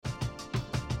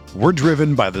We're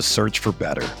driven by the search for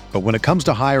better. But when it comes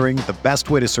to hiring, the best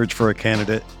way to search for a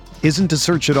candidate isn't to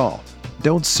search at all.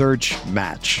 Don't search,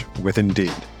 match with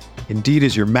Indeed. Indeed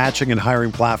is your matching and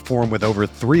hiring platform with over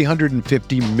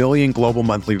 350 million global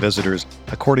monthly visitors,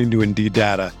 according to Indeed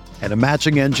data, and a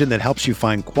matching engine that helps you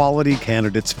find quality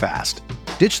candidates fast.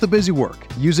 Ditch the busy work.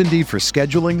 Use Indeed for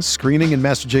scheduling, screening, and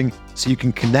messaging so you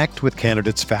can connect with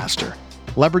candidates faster.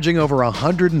 Leveraging over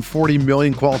 140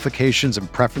 million qualifications and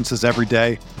preferences every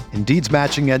day, Indeed's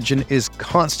matching engine is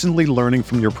constantly learning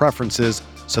from your preferences,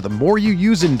 so the more you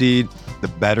use Indeed, the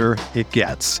better it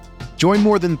gets. Join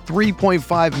more than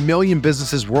 3.5 million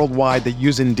businesses worldwide that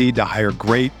use Indeed to hire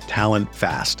great talent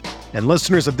fast. And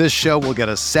listeners of this show will get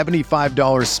a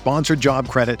 $75 sponsored job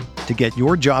credit to get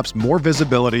your jobs more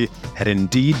visibility at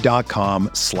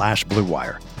Indeed.com/Blue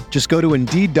Wire. Just go to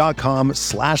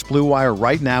Indeed.com/Blue Wire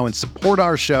right now and support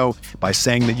our show by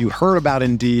saying that you heard about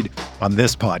Indeed on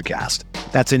this podcast.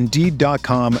 That's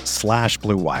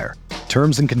Indeed.com/Blue Wire.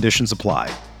 Terms and conditions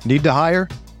apply. Need to hire?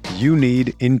 You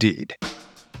need Indeed.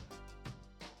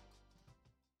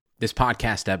 This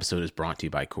podcast episode is brought to you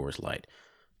by Coors Light.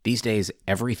 These days,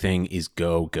 everything is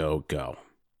go, go, go.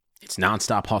 It's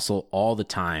nonstop hustle all the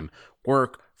time.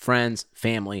 Work, friends,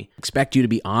 family. Expect you to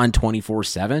be on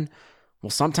 24/7? Well,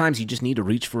 sometimes you just need to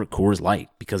reach for a Coors Light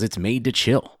because it's made to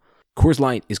chill. Coors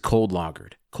Light is cold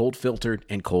lagered, cold filtered,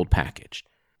 and cold packaged.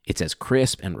 It's as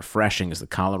crisp and refreshing as the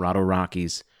Colorado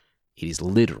Rockies. It is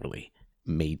literally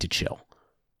made to chill.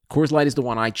 Coors Light is the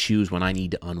one I choose when I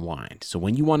need to unwind. So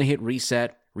when you want to hit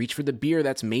reset, reach for the beer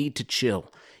that's made to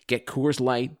chill. Get Coors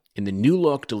Light in the new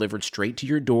look delivered straight to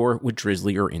your door with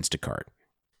Drizzly or Instacart.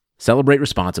 Celebrate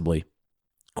responsibly.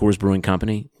 Coors Brewing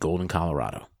Company, Golden,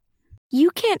 Colorado.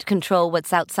 You can't control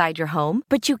what's outside your home,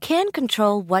 but you can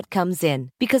control what comes in.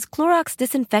 Because Clorox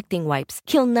disinfecting wipes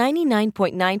kill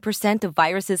 99.9% of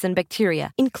viruses and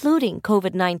bacteria, including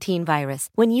COVID-19 virus,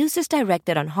 when used as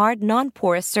directed on hard,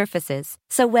 non-porous surfaces.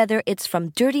 So whether it's from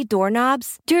dirty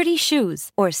doorknobs, dirty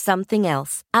shoes, or something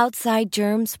else, outside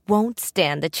germs won't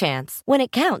stand a chance. When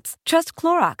it counts, trust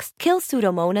Clorox. Kill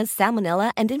Pseudomonas,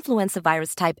 Salmonella, and influenza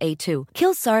virus type A2.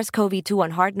 Kill SARS-CoV-2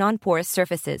 on hard, non-porous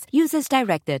surfaces. Use as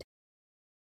directed.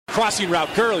 Crossing route,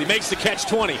 Gurley makes the catch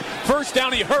 20. First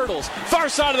down, he hurdles. Far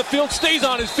side of the field, stays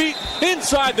on his feet.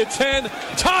 Inside the 10,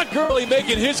 Todd Gurley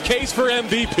making his case for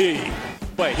MVP.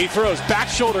 He throws back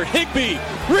shoulder. Higbee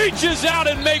reaches out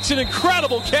and makes an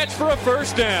incredible catch for a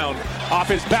first down. Off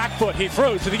his back foot, he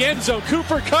throws to the end zone.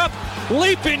 Cooper Kupp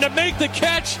leaping to make the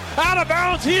catch. Out of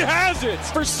bounds, he has it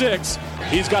for 6.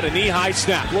 He's got a knee-high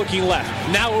snap, looking left.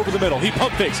 Now over the middle. He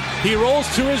pump fakes. He rolls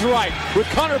to his right with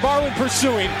Connor Barwin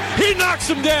pursuing. He knocks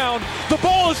him down. The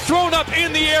ball is thrown up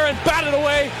in the air and batted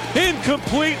away.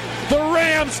 Incomplete. The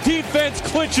Rams defense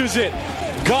clinches it.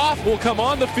 Goff will come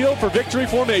on the field for victory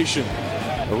formation.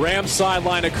 The Rams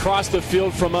sideline across the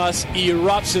field from us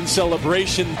erupts in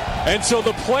celebration. And so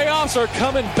the playoffs are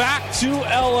coming back to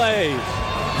LA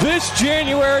this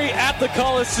January at the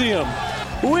Coliseum.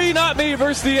 We, not me,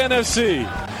 versus the NFC.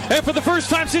 And for the first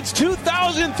time since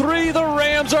 2003, the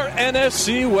Rams are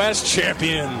NFC West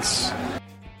champions.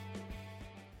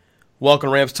 Welcome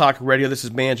to Rams Talk Radio. This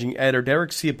is managing editor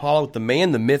Derek C. Apollo with the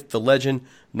man, the myth, the legend,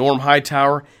 Norm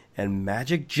Hightower, and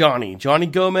Magic Johnny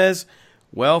Gomez.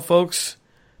 Well, folks,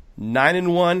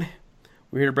 9-1.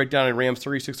 We're here to break down a Rams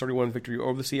 36-31 victory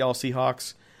over the Seattle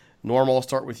Seahawks. Norm, I'll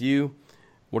start with you.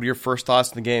 What are your first thoughts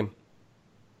in the game?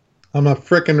 I'm a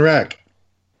frickin' wreck.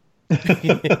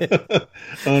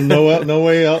 No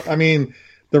way else. I mean,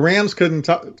 the Rams couldn't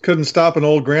stop an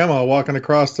old grandma walking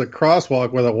across the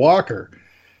crosswalk with a walker.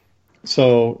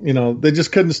 So, they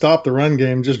just couldn't stop the run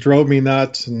game. Just drove me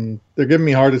nuts, and they're giving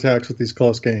me heart attacks with these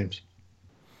close games.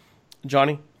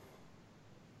 Johnny?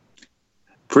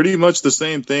 Pretty much the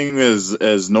same thing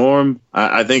as Norm.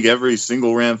 I think every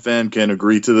single Ram fan can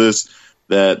agree to this,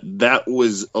 that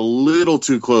was a little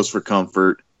too close for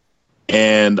comfort.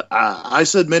 And I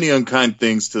said many unkind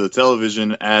things to the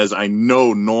television, as I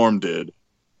know Norm did.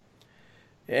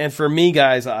 And for me,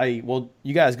 guys,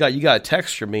 you got a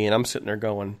text from me, and I'm sitting there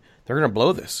going, they're going to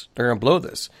blow this. They're going to blow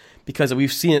this. Because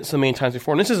we've seen it so many times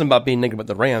before. And this isn't about being negative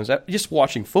about the Rams. Just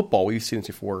watching football, we've seen this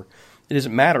before. It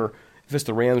doesn't matter if it's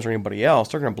the Rams or anybody else.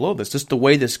 They're going to blow this. Just the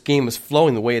way this game is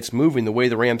flowing, the way it's moving, the way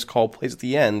the Rams call plays at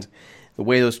the end, the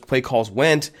way those play calls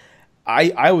went,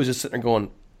 I was just sitting there going,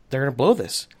 they're going to blow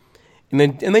this.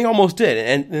 And they almost did.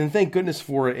 And thank goodness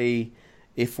for a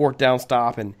fourth down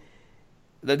stop. And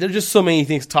there's just so many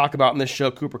things to talk about in this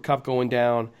show. Cooper Kupp going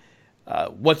down,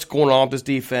 what's going on with this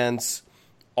defense,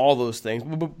 all those things.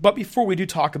 But before we do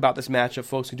talk about this matchup,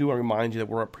 folks, we do want to remind you that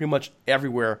we're pretty much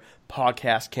everywhere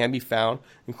podcasts can be found,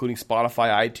 including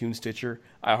Spotify, iTunes, Stitcher,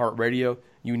 iHeartRadio.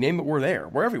 You name it, we're there.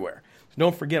 We're everywhere. So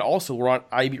don't forget, also, we're on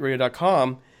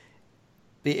iBeatRadio.com.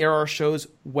 They air our shows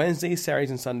Wednesdays, Saturdays,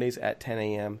 and Sundays at 10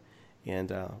 a.m.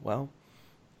 And, well,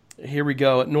 here we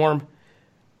go. Norm,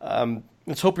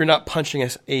 let's hope you're not punching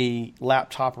a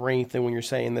laptop or anything when you're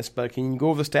saying this, but can you go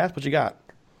over the stats? What you got?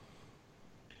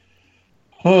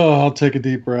 Oh, I'll take a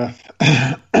deep breath.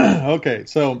 Okay,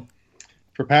 so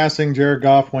for passing, Jared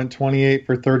Goff went 28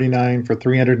 for 39 for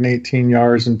 318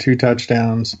 yards and 2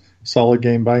 touchdowns. Solid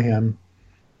game by him.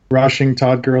 Rushing,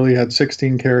 Todd Gurley had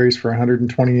 16 carries for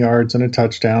 120 yards and a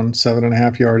touchdown,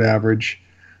 7.5-yard average.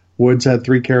 Woods had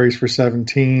 3 carries for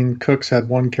 17. Cooks had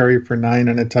 1 carry for 9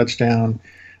 and a touchdown.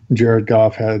 Jared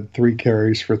Goff had 3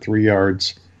 carries for 3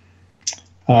 yards.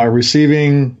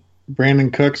 Receiving,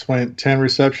 Brandon Cooks went 10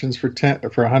 receptions for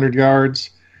 100 yards.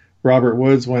 Robert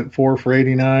Woods went 4 for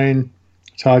 89.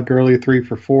 Todd Gurley 3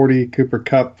 for 40. Cooper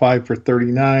Kupp 5 for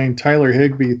 39. Tyler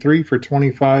Higbee 3 for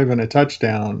 25 and a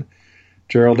touchdown.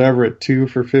 Gerald Everett 2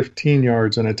 for 15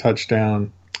 yards and a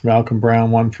touchdown. Malcolm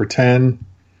Brown 1 for 10.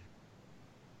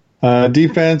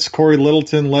 Defense, Corey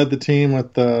Littleton led the team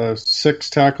with 6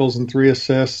 tackles and 3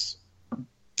 assists.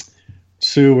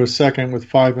 Sue was second with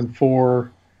 5 and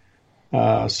 4.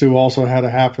 Sue also had a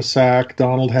half a sack.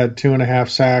 Donald had 2.5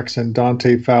 sacks, and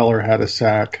Dante Fowler had a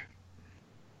sack.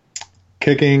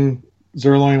 Kicking,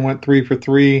 Zerline went 3 for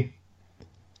 3.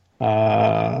 Then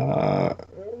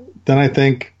I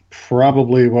think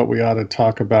probably what we ought to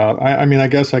talk about. I mean, I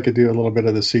guess I could do a little bit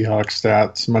of the Seahawks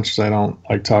stats, much as I don't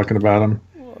like talking about them.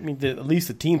 Well, I mean, at least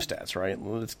the team stats, right?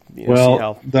 Let's, well, see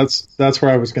how... that's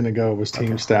where I was going to go, was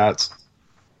team stats.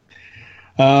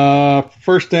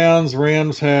 First downs,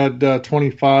 Rams had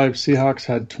 25, Seahawks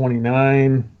had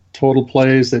 29. Total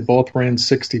plays, they both ran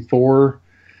 64.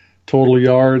 Total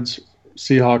yards,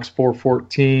 Seahawks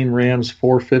 414, Rams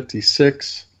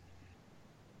 456.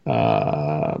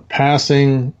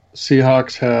 Passing,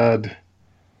 Seahawks had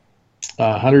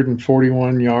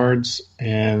 141 yards,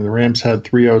 and the Rams had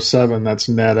 307. That's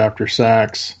net after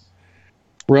sacks.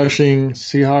 Rushing,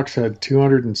 Seahawks had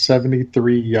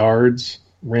 273 yards.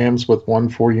 Rams with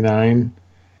 149.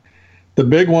 The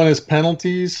big one is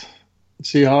penalties.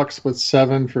 Seahawks with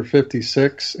 7 for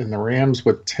 56, and the Rams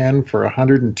with 10 for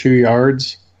 102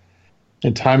 yards.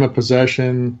 And time of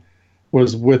possession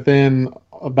was within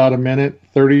about a minute,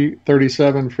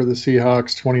 37 for the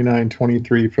Seahawks,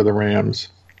 29-23 for the Rams.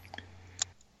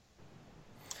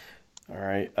 All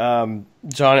right.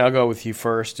 Johnny, I'll go with you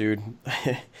first, dude.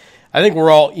 I think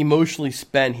we're all emotionally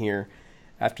spent here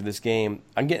after this game.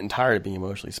 I'm getting tired of being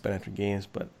emotionally spent after games,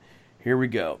 but here we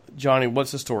go. Johnny,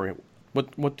 what's the story?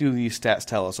 What do these stats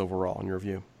tell us overall, in your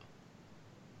view?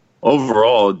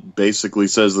 Overall, it basically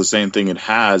says the same thing it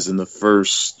has in the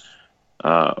first,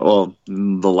 in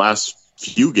the last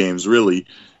few games, really.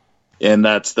 And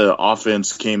that's the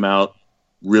offense came out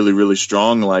really, really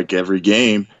strong, like every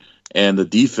game. And the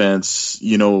defense,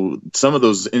 some of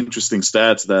those interesting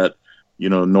stats that,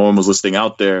 Norm was listing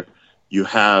out there, you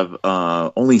have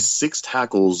only 6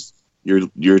 tackles.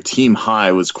 Your team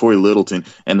high was Corey Littleton,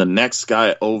 and the next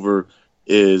guy over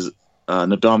is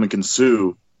Ndamukong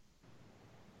Suh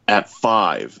at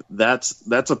 5. That's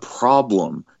a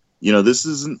problem. This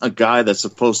isn't a guy that's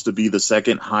supposed to be the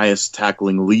second highest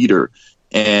tackling leader,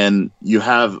 and you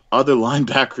have other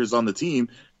linebackers on the team,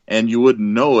 and you wouldn't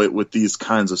know it with these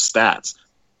kinds of stats.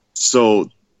 So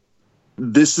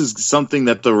this is something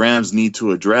that the Rams need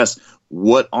to address.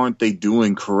 What aren't they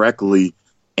doing correctly?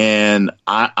 And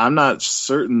I'm not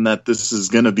certain that this is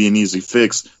going to be an easy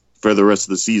fix for the rest of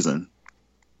the season.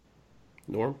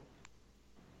 Norm?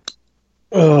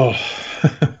 Oh,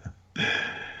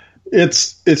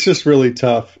 it's just really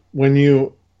tough when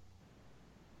you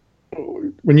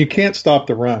can't stop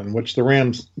the run, which the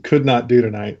Rams could not do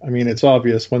tonight. I mean, it's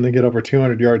obvious when they get over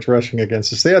 200 yards rushing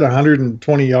against us. They had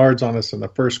 120 yards on us in the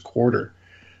first quarter,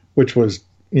 which was,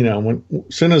 as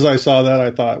soon as I saw that,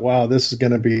 I thought, wow, this is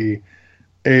going to be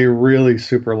a really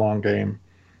super long game.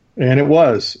 And it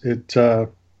was. It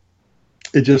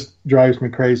just drives me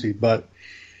crazy. But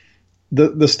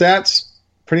the stats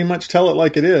pretty much tell it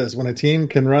like it is. When a team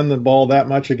can run the ball that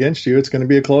much against you, it's going to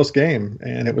be a close game.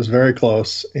 And it was very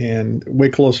close, and way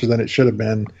closer than it should have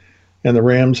been. And the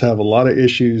Rams have a lot of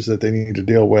issues that they need to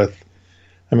deal with.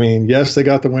 I mean, yes, they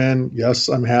got the win. Yes,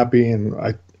 I'm happy.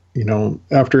 And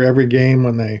after every game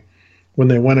when they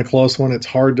win a close one, it's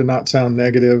hard to not sound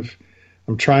negative.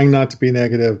 I'm trying not to be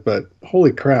negative, but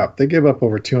holy crap, they gave up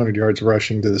over 200 yards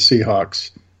rushing to the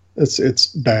Seahawks. It's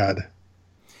bad.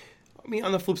 mean,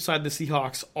 on the flip side, the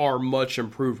Seahawks are much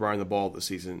improved running the ball this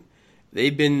season.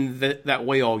 They've been that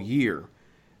way all year.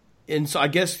 And so I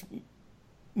guess,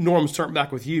 Norm, starting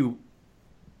back with you,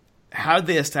 how did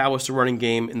they establish the running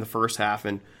game in the first half,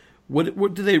 and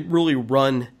what did they really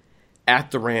run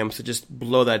at the Rams to just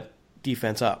blow that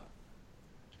defense up?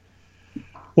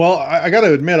 Well, I got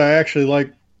to admit, I actually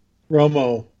like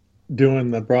Romo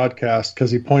doing the broadcast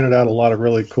because he pointed out a lot of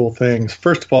really cool things.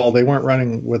 First of all, they weren't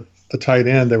running with the tight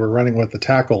end. They were running with the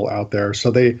tackle out there.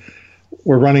 So they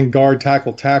were running guard,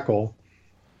 tackle, tackle.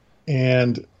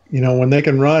 And, when they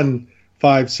can run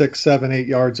 5, 6, 7, 8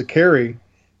 yards a carry,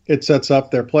 it sets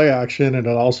up their play action, and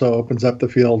it also opens up the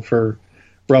field for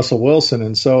Russell Wilson.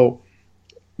 And so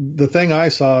the thing I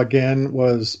saw again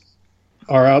was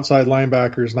our outside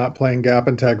linebackers not playing gap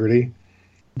integrity.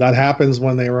 That happens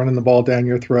when they're running the ball down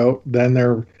your throat. Then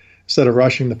they're, instead of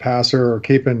rushing the passer or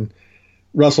keeping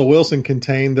Russell Wilson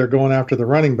contained, they're going after the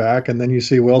running back. And then you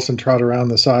see Wilson trot around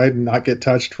the side and not get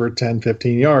touched for 10,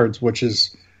 15 yards, which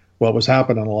is what was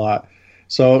happening a lot.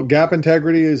 So gap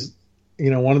integrity is,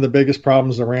 one of the biggest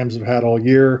problems the Rams have had all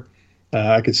year.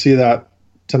 I could see that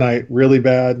tonight really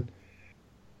bad.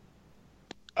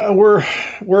 We're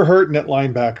hurting at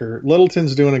linebacker.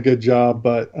 Littleton's doing a good job,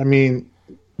 but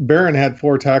Barron had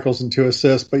 4 tackles and 2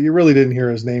 assists, but you really didn't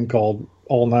hear his name called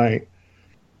all night.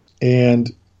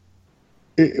 And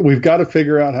we've got to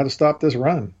figure out how to stop this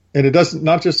run. And it doesn't,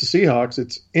 not just the Seahawks,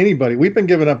 it's anybody. We've been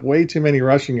giving up way too many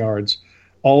rushing yards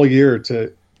all year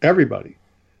to everybody.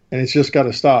 And it's just got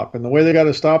to stop. And the way they got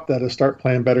to stop that is start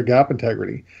playing better gap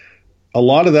integrity. A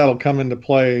lot of that will come into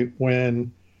play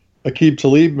when Aqib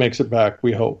Talib makes it back,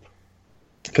 we hope.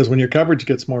 Because when your coverage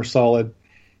gets more solid,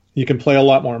 you can play a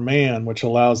lot more man, which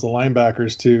allows the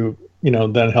linebackers to,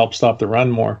 then help stop the run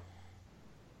more.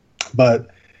 But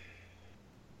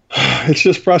it's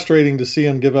just frustrating to see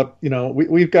them give up.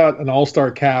 We've got an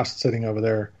all-star cast sitting over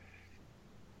there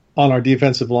on our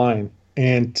defensive line.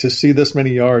 And to see this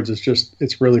many yards is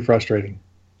it's really frustrating.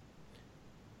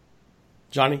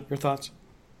 Johnny, your thoughts?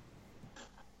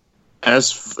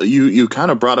 As you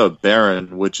kind of brought up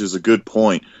Barron, which is a good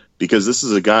point, because this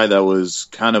is a guy that was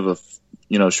kind of a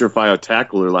surefire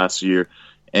tackler last year,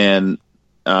 and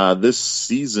this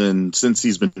season, since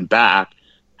he's been back,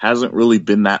 hasn't really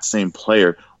been that same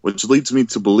player, which leads me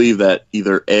to believe that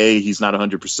either A, he's not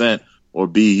 100%, or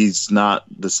B, he's not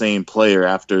the same player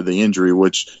after the injury,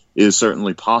 which is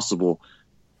certainly possible.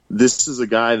 This is a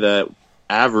guy that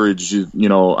averaged,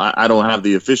 I don't have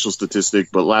the official statistic,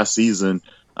 but last season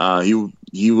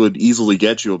he would easily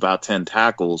get you about 10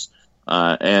 tackles.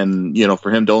 And for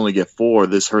him to only get 4,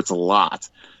 this hurts a lot.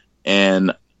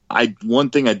 And one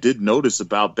thing I did notice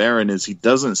about Barron is he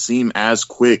doesn't seem as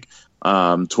quick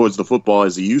towards the football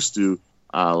as he used to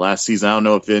last season. I don't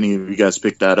know if any of you guys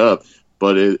picked that up,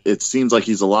 but it seems like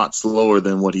he's a lot slower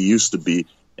than what he used to be.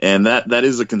 And that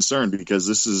is a concern, because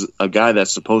this is a guy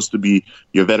that's supposed to be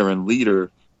your veteran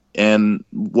leader. And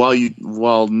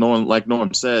while Norm, like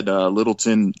Norm said,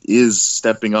 Littleton is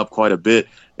stepping up quite a bit,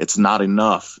 it's not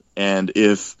enough. And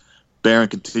if Barron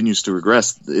continues to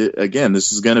regress, again,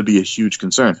 this is going to be a huge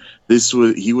concern.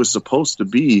 He was supposed to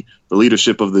be the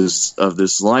leadership of this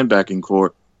linebacking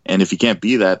core, and if he can't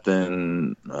be that,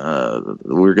 then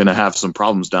we're going to have some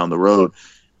problems down the road.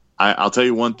 I'll tell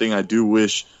you one thing: I do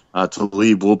wish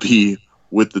Talib will be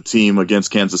with the team against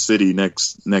Kansas City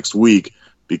next week,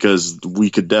 because we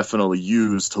could definitely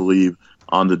use Talib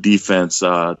on the defense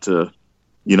to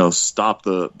stop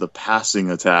the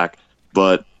passing attack.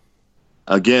 But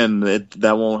again,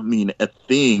 that won't mean a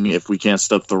thing if we can't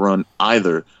stop the run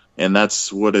either. And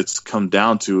that's what it's come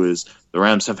down to, is the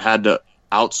Rams have had to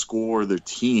outscore their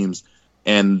teams,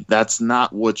 and that's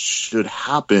not what should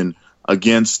happen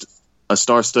against a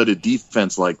star-studded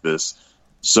defense like this.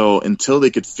 So until they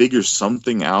could figure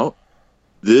something out,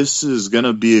 this is going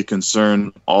to be a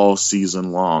concern all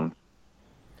season long.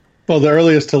 Well, the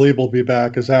earliest Talib will be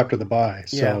back is after the bye.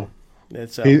 So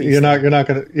you're not going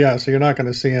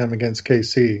to see him against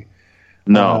KC.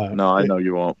 No, I know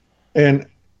you won't. And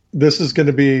this is going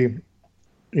to be,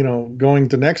 going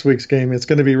to next week's game, it's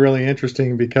going to be really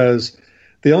interesting, because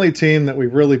the only team that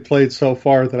we've really played so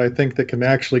far that I think that can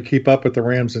actually keep up with the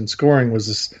Rams in scoring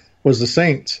was the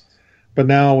Saints. But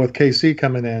now with KC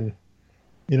coming in,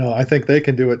 I think they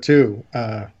can do it too.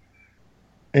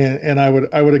 And I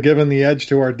would have given the edge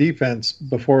to our defense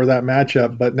before that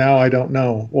matchup, but now I don't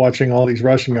know. Watching all these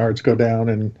rushing yards go down,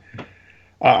 and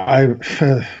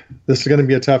this is going to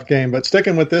be a tough game. But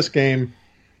sticking with this game,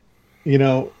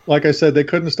 like I said, they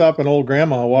couldn't stop an old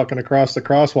grandma walking across the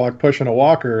crosswalk pushing a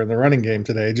walker in the running game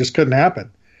today. It just couldn't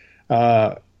happen.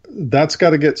 that's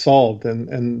got to get solved.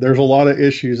 And there's a lot of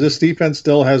issues. This defense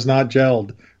still has not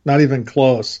gelled, not even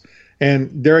close.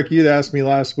 And Derek, you'd asked me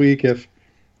last week if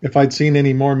I'd seen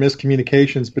any more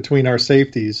miscommunications between our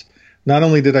safeties. Not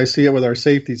only did I see it with our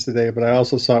safeties today, but I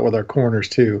also saw it with our corners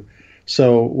too.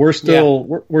 So we're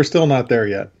still not there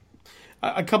yet.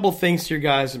 A couple of things here,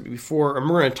 guys, before, and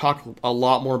we're going to talk a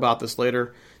lot more about this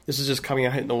later. This is just coming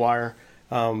out hitting the wire.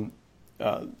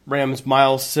 Rams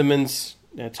Miles Simmons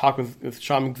talking with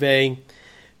Sean McVay,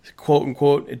 quote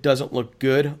unquote, it doesn't look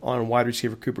good on wide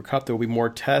receiver Cooper Kupp. There will be more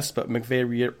tests, but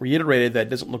McVay reiterated that it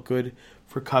doesn't look good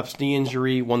for Kupp's knee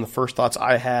injury. One of the first thoughts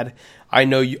I had, I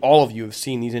know all of you have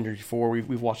seen these injuries before.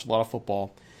 We've watched a lot of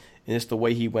football, and it's the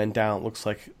way he went down. It looks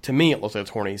like, to me, it looks like a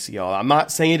torn ACL. I'm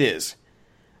not saying it is,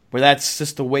 but that's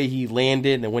just the way he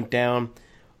landed and went down.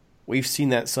 We've seen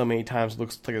that so many times. It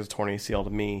looks like it's a torn ACL to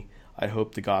me. I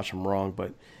hope to gosh I'm wrong,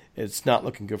 but it's not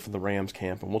looking good for the Rams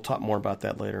camp, and we'll talk more about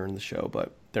that later in the show.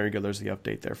 But there you go. There's the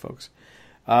update there, folks.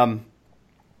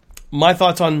 My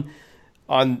thoughts on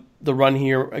the run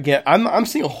here. Again, I'm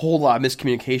seeing a whole lot of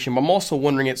miscommunication, but I'm also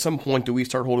wondering at some point, do we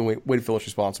start holding Wade Phillips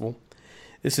responsible?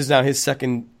 This is now his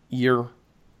second year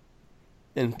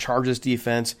in charge of this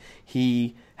defense.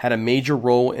 He had a major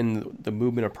role in the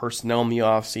movement of personnel in the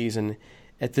offseason.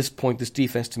 At this point, this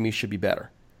defense to me should be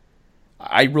better.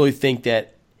 I really think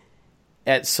that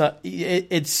it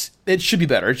should be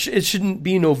better. It shouldn't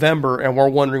be November and we're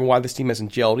wondering why this team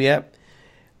hasn't gelled yet.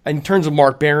 In terms of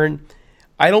Mark Barron,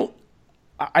 I don't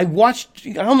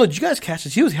know, did you guys catch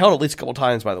this? He was held at least a couple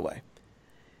times, by the way.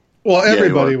 Well,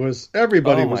 everybody was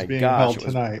being held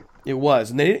tonight. It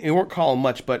was, and they weren't calling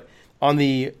much, but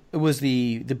it was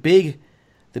the big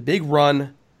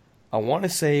run. I want to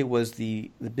say it was the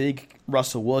big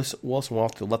Russell Wilson went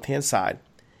off to the left hand side,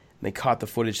 and they caught the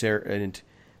footage there, and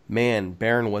man,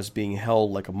 Barron was being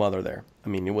held like a mother there. I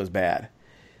mean, it was bad.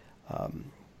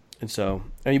 And so,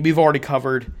 I mean, we've already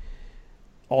covered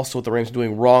also what the Rams are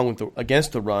doing wrong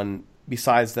against the run.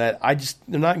 Besides that,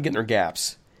 they're not getting their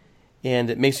gaps.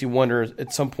 And it makes you wonder,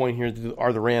 at some point here,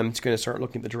 are the Rams going to start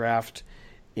looking at the draft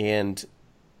and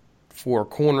for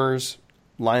corners,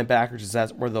 linebackers, is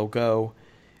that where they'll go?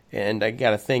 And I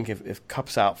got to think if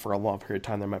Kupp's out for a long period of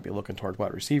time, they might be looking toward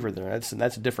wide receiver there.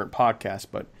 That's a different podcast,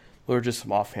 but those are just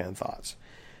some offhand thoughts.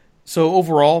 So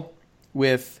overall,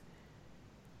 we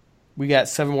got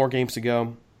 7 more games to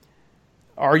go.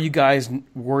 Are you guys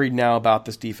worried now about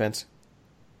this defense?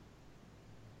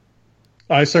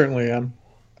 I certainly am.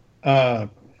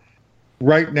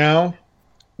 Right now,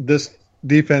 this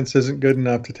defense isn't good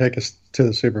enough to take us to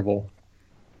the Super Bowl.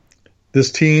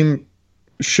 This team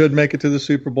should make it to the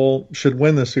Super Bowl, should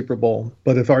win the Super Bowl.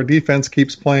 But if our defense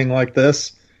keeps playing like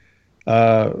this,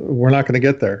 we're not going to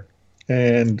get there.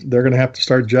 And they're going to have to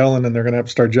start gelling, and they're going to have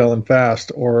to start gelling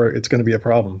fast, or it's going to be a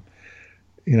problem.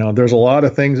 You know, there's a lot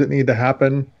of things that need to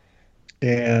happen.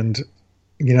 And,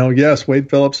 you know, yes, Wade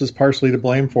Phillips is partially to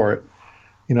blame for it.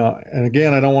 You know, and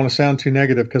again, I don't want to sound too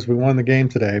negative because we won the game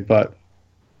today, but,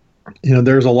 you know,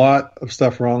 there's a lot of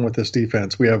stuff wrong with this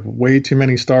defense. We have way too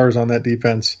many stars on that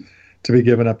defense to be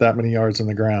giving up that many yards on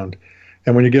the ground.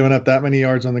 And when you're giving up that many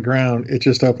yards on the ground, it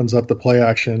just opens up the play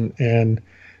action. And,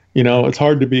 you know, it's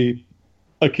hard to be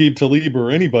Aqib Talib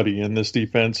or anybody in this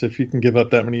defense if you can give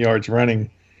up that many yards running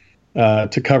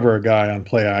to cover a guy on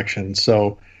play action.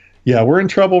 So, yeah, we're in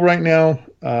trouble right now.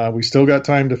 We still got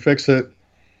time to fix it.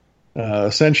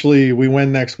 Essentially, we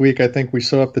win next week. I think we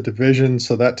sew up the division,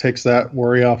 so that takes that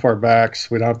worry off our backs.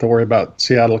 We don't have to worry about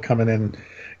Seattle coming in,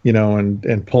 you know,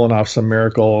 and pulling off some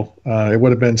miracle. It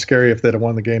would have been scary if they'd have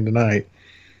won the game tonight.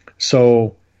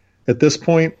 So at this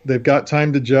point, they've got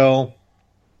time to gel.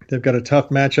 They've got a tough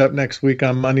matchup next week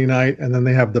on Monday night, and then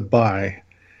they have the bye.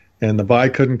 And the bye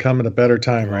couldn't come at a better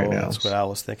time right now. That's what I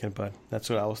was thinking, bud. That's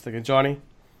what I was thinking. Johnny?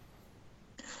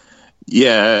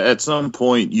 Yeah, at some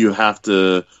point you have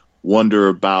to wonder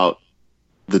about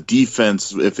the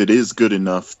defense, if it is good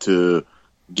enough to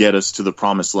get us to the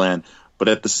promised land. But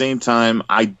at the same time,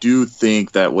 I do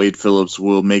think that Wade Phillips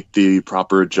will make the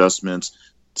proper adjustments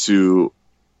to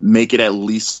make it at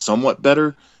least somewhat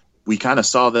better. We kind of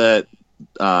saw that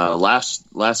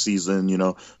last season. You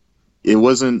know, it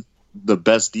wasn't the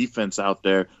best defense out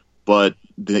there, but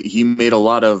he made a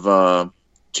lot of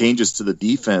changes to the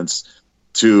defense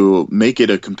to make it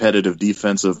a competitive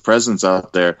defensive presence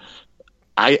out there.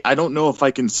 I don't know if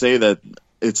I can say that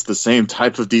it's the same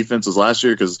type of defense as last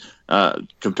year, because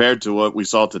compared to what we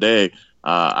saw today,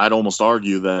 I'd almost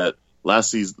argue that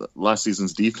last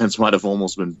season's defense might have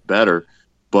almost been better.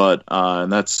 But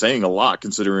and that's saying a lot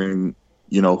considering,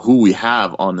 you know, who we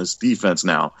have on this defense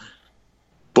now.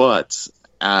 But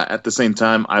at the same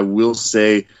time, I will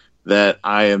say that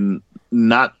I am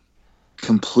not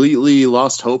completely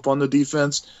lost hope on the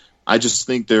defense. I just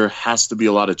think there has to be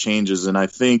a lot of changes, and I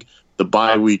think the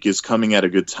bye week is coming at a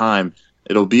good time.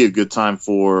 It'll be a good time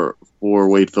for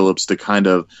Wade Phillips to kind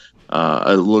of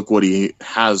look what he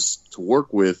has to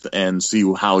work with and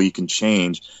see how he can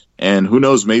change. And who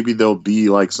knows, maybe there'll be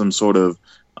like some sort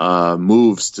of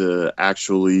moves to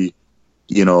actually,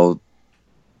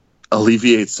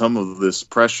 alleviate some of this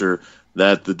pressure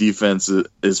that the defense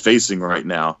is facing right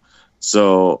now.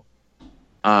 So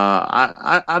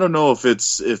I don't know if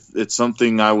it's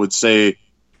something I would say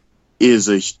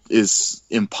is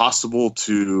impossible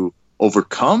to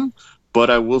overcome, but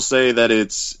I will say that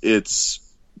it's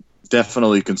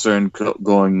definitely a concern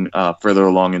going further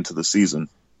along into the season.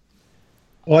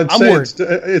 Well, I'd say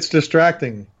it's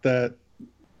distracting that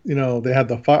they had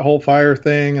the whole fire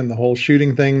thing and the whole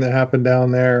shooting thing that happened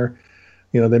down there.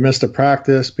 They missed a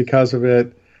practice because of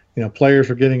it. Players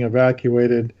were getting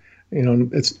evacuated.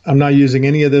 I'm not using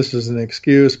any of this as an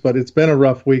excuse, but it's been a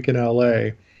rough week in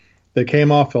LA. They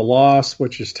came off a loss,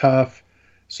 which is tough.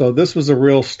 So this was a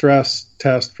real stress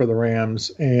test for the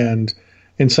Rams. And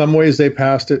in some ways they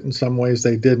passed it, in some ways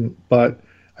they didn't. But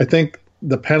I think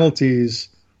the penalties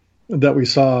that we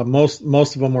saw, most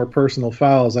of them were personal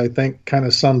fouls, I think kind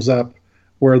of sums up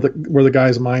where the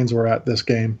guys' minds were at this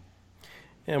game.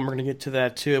 And we're going to get to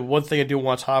that too. One thing I do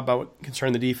want to talk about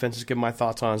concerning the defense is give my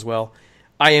thoughts on as well.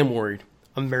 I am worried.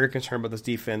 I'm very concerned about this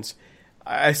defense.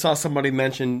 I saw somebody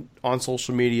mention on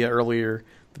social media earlier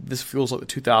that this feels like the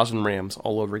 2000 Rams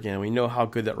all over again. We know how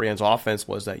good that Rams offense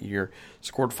was that year.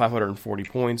 Scored 540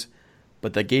 points,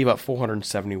 but they gave up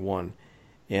 471.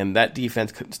 And that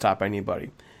defense couldn't stop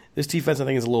anybody. This defense, I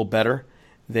think, is a little better.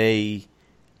 They,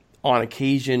 on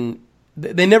occasion,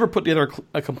 they never put together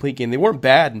a complete game. They weren't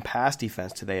bad in pass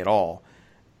defense today at all,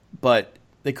 but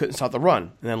they couldn't stop the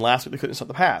run. And then last week they couldn't stop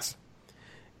the pass.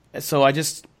 So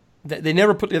they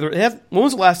never put together. When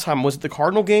was the last time? Was it the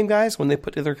Cardinal game, guys, when they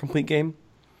put together a complete game?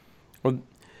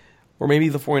 Or maybe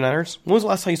the 49ers? When was the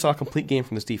last time you saw a complete game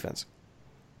from this defense?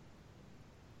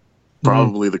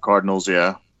 Probably the Cardinals,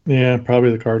 yeah. Yeah,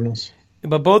 probably the Cardinals.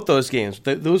 But both those games,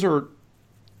 those are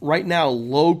right now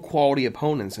low-quality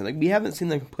opponents. And we haven't seen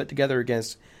them put together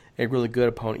against a really good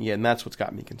opponent yet, and that's what's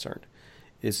got me concerned.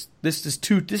 This is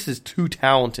too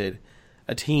talented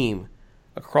a team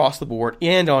across the board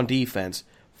and on defense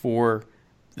for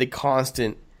the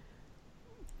constant,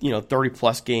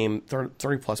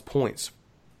 30-plus points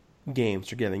games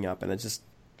you're giving up, and it's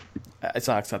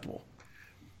not acceptable.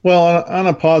 Well, on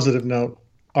a positive note,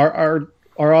 our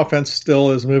offense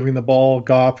still is moving the ball.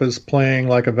 Goff is playing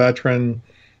like a veteran.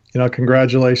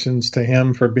 Congratulations to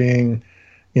him for being,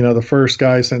 the first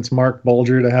guy since Mark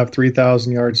Bulger to have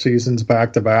 3,000-yard seasons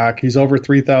back-to-back. He's over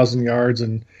 3,000 yards,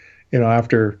 and,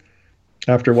 after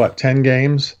what, 10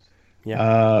 games?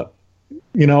 Yeah.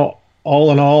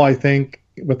 All in all, I think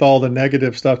with all the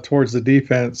negative stuff towards the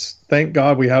defense, thank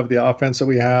God we have the offense that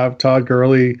we have. Todd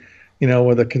Gurley,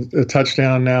 with a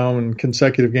touchdown now in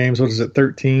consecutive games. What is it,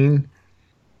 13?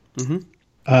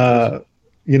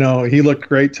 Mm-hmm. He looked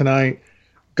great tonight.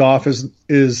 Goff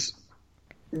is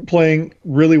playing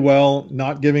really well,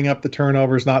 not giving up the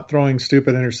turnovers, not throwing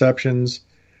stupid interceptions,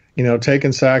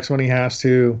 taking sacks when he has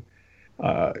to.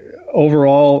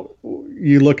 Overall,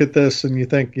 you look at this and you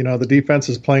think, the defense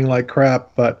is playing like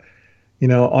crap, but,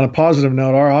 on a positive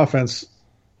note, our offense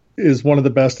is one of the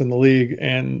best in the league,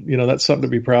 and, that's something to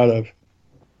be proud of.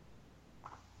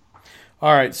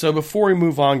 All right, so before we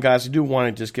move on, guys, I do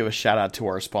want to just give a shout-out to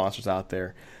our sponsors out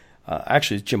there.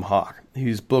 Actually, it's Jim Hawk,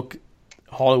 whose book,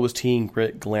 Hollywood's Teen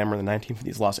Grit, Glamour, the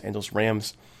 1950s Los Angeles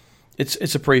Rams.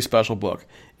 It's a pretty special book.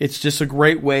 It's just a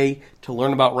great way to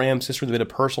learn about Rams history with a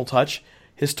personal touch.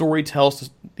 His story tells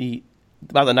about the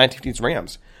 1950s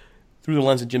Rams through the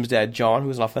lens of Jim's dad, John, who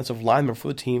was an offensive lineman for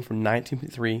the team from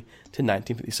 1953 to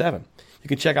 1957. You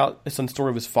can check out the story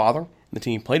of his father and the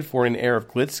team he played for in an era of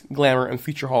glitz, glamour, and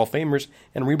future Hall of Famers,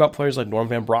 and read about players like Norm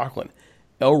Van Brocklin,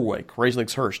 Elroy, Crazy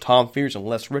Legs Hirsch, Tom Fears, and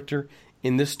Les Richter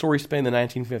in this story spanning the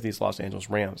 1950s Los Angeles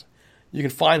Rams. You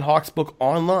can find Hawk's book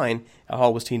online at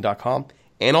HollywoodTeen.com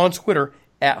and on Twitter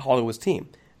at HollywoodTeen.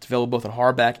 It's available both in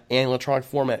hardback and electronic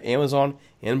form at Amazon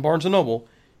and Barnes & Noble.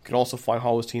 You can also find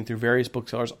Hollywood's Teen through various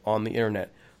booksellers on the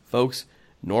internet. Folks,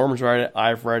 Norm's read it.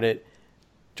 I've read it.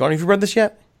 Johnny, have you read this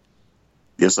yet?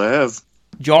 Yes, I have.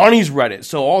 Johnny's read it.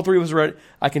 So all three of us read it.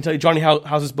 I can tell you, Johnny,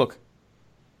 how's this book?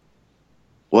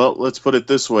 Well, let's put it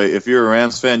this way. If you're a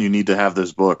Rams fan, you need to have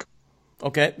this book.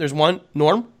 Okay, there's one.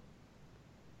 Norm?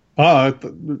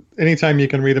 Anytime you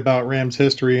can read about Rams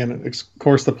history and, of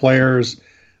course, the players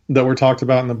that were talked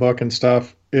about in the book and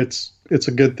stuff, it's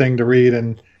a good thing to read.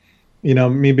 And,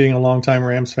 me being a longtime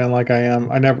Rams fan like I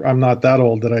am, I'm not that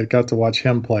old that I got to watch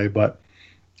him play, but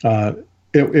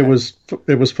it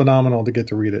was phenomenal to get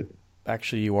to read it.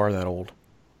 Actually, you are that old.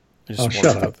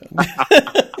 Shut up.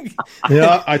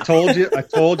 Yeah, I told you.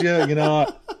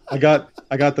 I got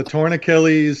the torn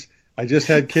Achilles. I just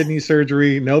had kidney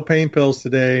surgery. No pain pills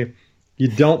today. You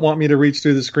don't want me to reach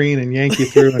through the screen and yank you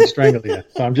through and strangle you.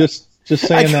 So I'm just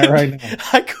saying that right now.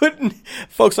 I couldn't,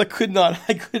 folks. I could not.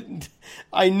 I couldn't.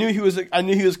 I knew he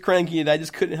was cranky, and I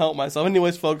just couldn't help myself.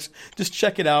 Anyways, folks, just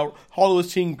check it out.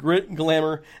 Hollywood's Teen Grit and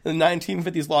Glamour in the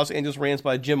 1950s Los Angeles Rams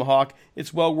by Jim Hawk.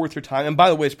 It's well worth your time. And by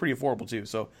the way, it's pretty affordable too.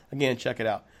 So again, check it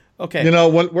out. Okay.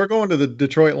 When we're going to the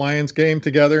Detroit Lions game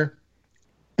together,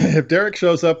 if Derek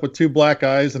shows up with 2 black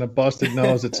eyes and a busted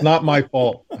nose, it's not my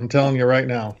fault. I'm telling you right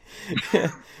now.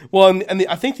 Well,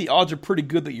 I think the odds are pretty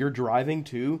good that you're driving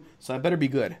too, so I better be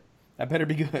good.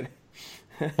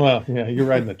 Well, yeah, you're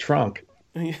right in the trunk.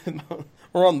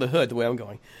 Or on the hood, the way I'm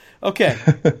going. Okay.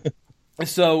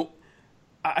 So,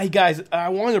 guys, I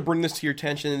wanted to bring this to your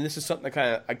attention, and this is something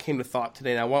that I came to thought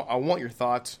today, and I want your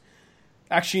thoughts.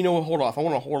 Actually, you know what? Hold off. I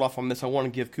want to hold off on this. I want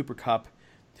to give Cooper Kupp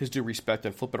his due respect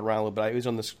and flip it around a little bit. He was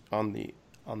on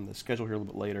the schedule here a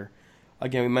little bit later.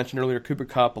 Again, we mentioned earlier Cooper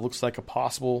Kupp. It looks like a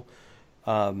possible,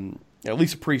 at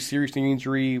least a pretty serious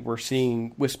injury. We're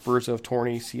seeing whispers of torn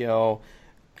ACL.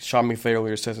 Sean McVay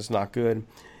earlier says it's not good.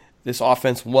 This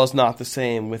offense was not the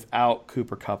same without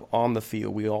Cooper Kupp on the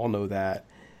field. We all know that.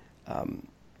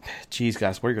 Geez,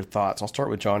 guys, what are your thoughts? I'll start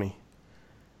with Johnny.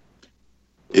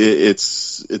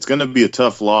 It's going to be a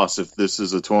tough loss if this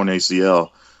is a torn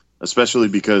ACL, especially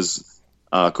because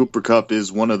Cooper Kupp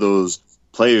is one of those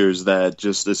players that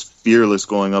just is fearless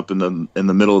going up in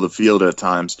the middle of the field at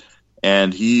times,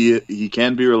 and he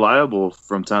can be reliable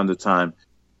from time to time.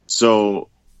 So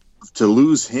to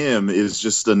lose him is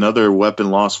just another weapon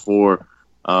loss for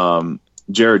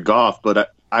Jared Goff.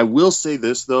 But I will say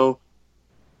this, though,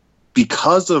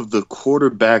 because of the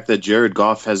quarterback that Jared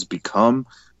Goff has become,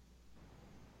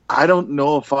 I don't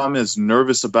know if I'm as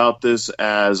nervous about this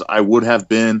as I would have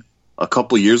been a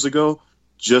couple years ago,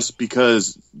 just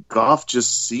because Goff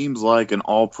just seems like an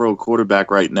all-pro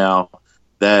quarterback right now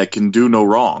that can do no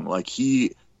wrong. Like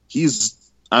he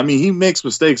makes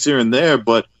mistakes here and there,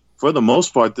 but for the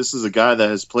most part, this is a guy that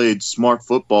has played smart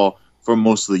football for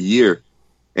most of the year.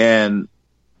 And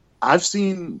I've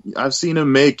seen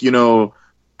him make,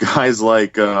 guys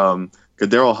like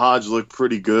Kadero Hodge look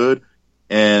pretty good.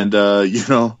 And,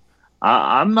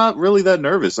 I'm not really that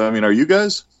nervous. I mean, are you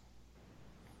guys?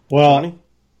 Well,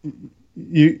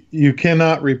 you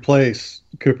cannot replace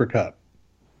Cooper Kupp.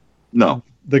 No.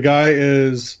 The guy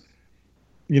is,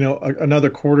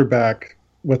 another quarterback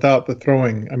without the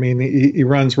throwing. I mean, he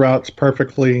runs routes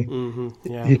perfectly. Mm-hmm.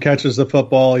 Yeah. He catches the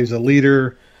football. He's a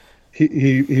leader.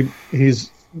 He's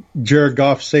Jared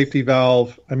Goff's safety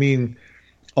valve. I mean,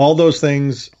 all those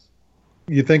things,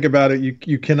 you think about it,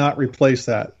 you cannot replace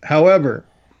that. However,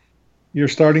 you're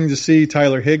starting to see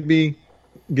Tyler Higbee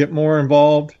get more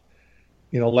involved.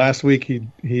 Last week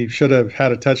he should have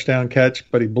had a touchdown catch,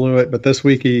 but he blew it. But this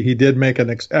week he did make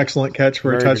an excellent catch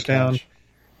for a touchdown.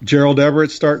 Gerald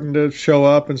Everett's starting to show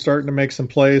up and starting to make some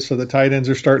plays, so the tight ends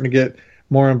are starting to get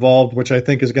more involved, which I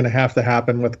think is going to have to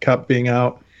happen with Kupp being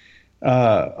out.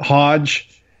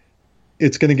 Hodge,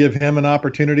 it's going to give him an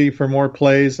opportunity for more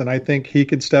plays, and I think he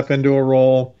could step into a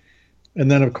role. And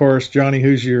then, of course, Johnny,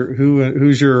 who's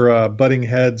your butting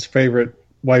head's favorite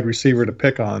wide receiver to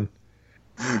pick on?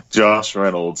 Josh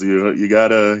Reynolds. You got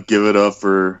to give it up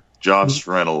for Josh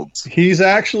Reynolds. He's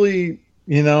actually,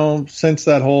 since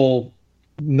that whole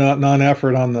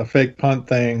non-effort on the fake punt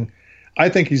thing, I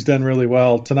think he's done really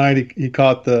well. Tonight he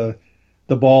caught the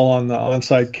ball on the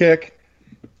onside kick.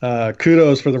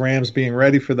 Kudos for the Rams being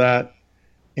ready for that.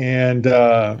 And,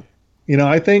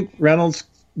 I think Reynolds,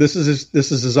 this is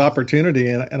his opportunity,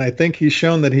 and I think he's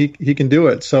shown that he can do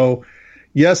it. So,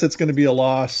 yes, it's going to be a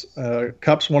loss.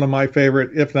 Kupp's one of my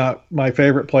favorite, if not my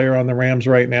favorite player on the Rams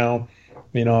right now.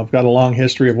 I've got a long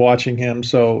history of watching him,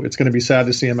 so it's going to be sad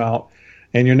to see him out.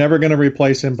 And you're never going to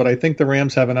replace him, but I think the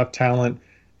Rams have enough talent,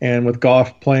 and with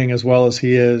Goff playing as well as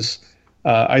he is,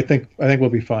 I think we'll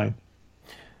be fine.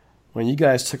 When you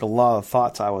guys took a lot of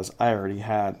thoughts I already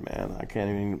had, man. I can't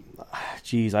even,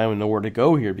 geez, I don't even know where to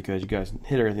go here because you guys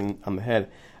hit everything on the head.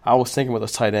 I was thinking with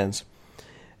those tight ends,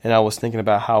 and I was thinking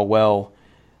about how well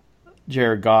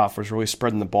Jared Goff was really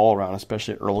spreading the ball around,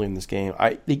 especially early in this game.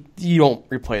 You don't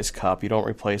replace Kupp. You don't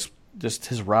replace, just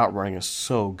his route running is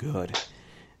so good.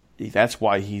 That's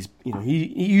why he's,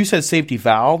 you said safety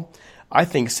valve. I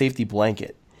think safety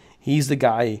blanket. He's the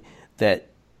guy that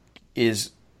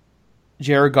is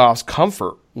Jared Goff's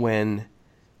comfort when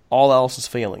all else is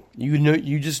failing.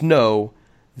 You just know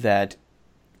that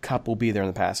Kupp will be there in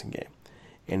the passing game,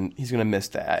 and he's going to miss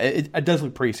that. It does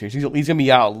look pretty serious. He's going to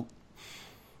be out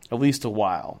at least a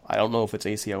while. I don't know if it's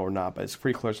ACL or not, but it's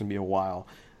pretty clear it's going to be a while.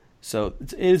 So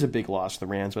it is a big loss for the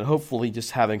Rams, but hopefully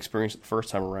just having experienced it the first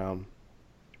time around,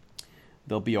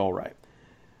 they'll be all right.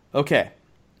 Okay,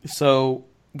 so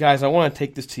guys, I want to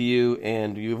take this to you,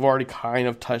 and you've already kind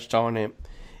of touched on it.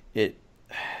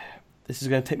 This is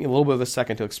going to take me a little bit of a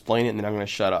second to explain it, and then I'm going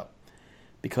to shut up.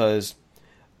 Because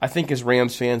I think as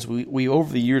Rams fans, we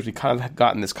over the years, we kind of have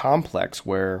gotten this complex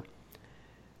where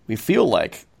we feel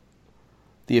like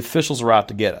the officials are out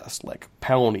to get us. Like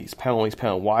penalties.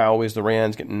 Why always the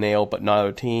Rams getting nailed but not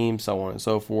other teams, so on and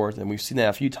so forth. And we've seen that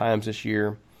a few times this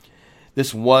year.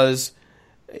 This is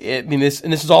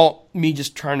all me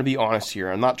just trying to be honest here.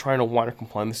 I'm not trying to whine or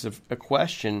complain. This is a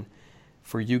question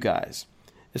for you guys.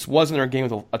 This wasn't our game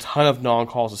with a ton of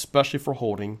non-calls, especially for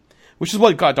holding, which is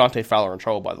what got Dante Fowler in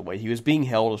trouble, by the way. He was being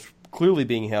held, was clearly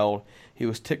being held. He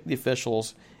was ticked at the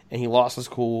officials, and he lost his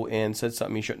cool and said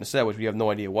something he shouldn't have said, which we have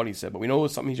no idea what he said, but we know it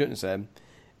was something he shouldn't have said,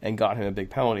 and got him a big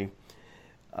penalty.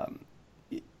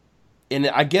 And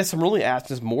I guess I'm really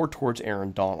asking this more towards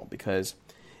Aaron Donald, because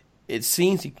it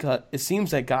seems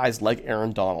that guys like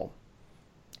Aaron Donald,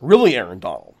 really Aaron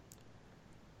Donald,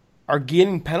 are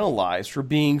getting penalized for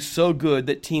being so good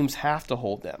that teams have to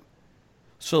hold them.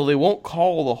 So they won't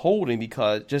call the holding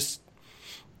because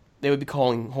they would be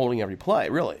calling holding every play,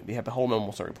 really. They have to hold them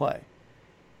almost every play.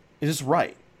 Is this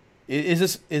right?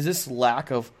 Is this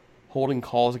lack of holding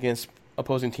calls against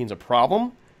opposing teams a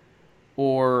problem?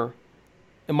 Or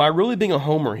am I really being a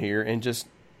homer here and just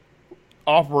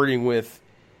operating with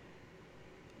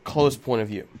close point of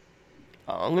view?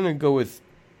 I'm going to go with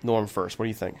Norm first. What do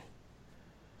you think?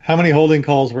 How many holding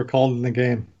calls were called in the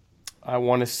game? I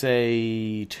want to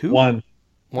say 2. One.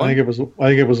 I think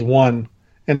it was 1,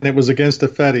 and it was against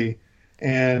Affetti.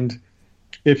 And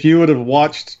if you would have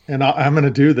watched, and I'm going to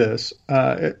do this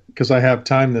because I have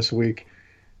time this week,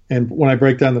 and when I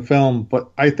break down the film,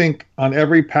 but I think on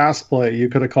every pass play you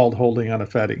could have called holding on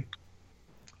Affetti.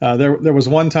 There was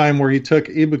one time where he took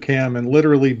Ibukam and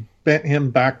literally bent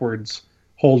him backwards,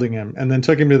 holding him, and then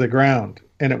took him to the ground,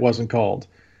 and it wasn't called.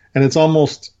 And it's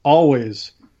almost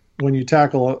always, when you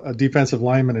tackle a defensive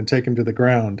lineman and take him to the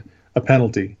ground, a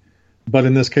penalty. But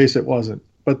in this case, it wasn't.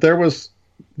 But there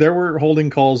were holding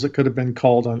calls that could have been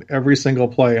called on every single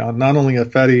play on not only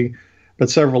Affetti, but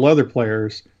several other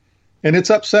players. And it's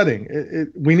upsetting.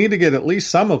 We need to get at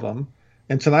least some of them.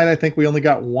 And tonight, I think we only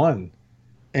got 1.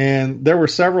 And there were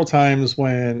several times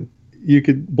when you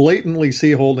could blatantly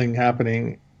see holding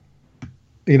happening,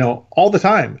 all the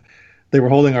time. They were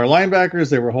holding our linebackers.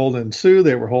 They were holding Sue.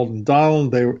 They were holding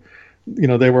Donald. They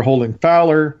were holding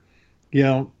Fowler.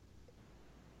 Yeah,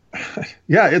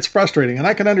 it's frustrating, and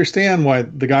I can understand why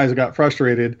the guys got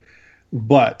frustrated,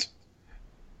 but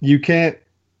you can't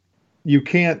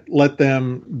let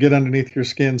them get underneath your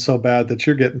skin so bad that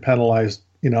you're getting penalized.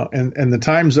 And the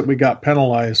times that we got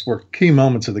penalized were key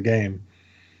moments of the game.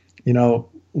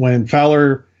 When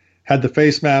Fowler had the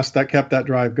face mask, that kept that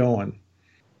drive going.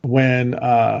 When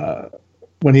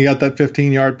he got that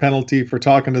 15-yard penalty for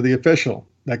talking to the official,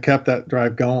 that kept that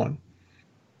drive going.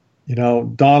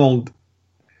 Donald,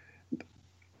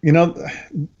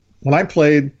 when I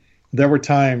played, there were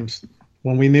times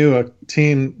when we knew a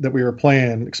team that we were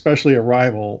playing, especially a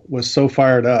rival, was so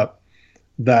fired up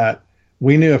that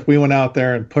we knew if we went out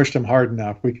there and pushed them hard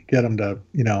enough, we could get them to,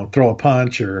 throw a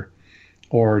punch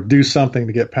or do something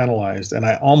to get penalized. And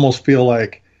I almost feel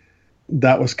like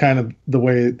that was kind of the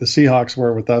way the Seahawks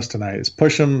were with us tonight, is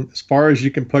push them as far as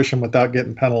you can push them without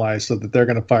getting penalized so that they're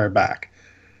going to fire back.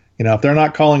 If they're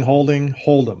not calling holding,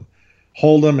 hold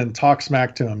them and talk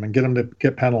smack to them and get them to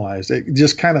get penalized. It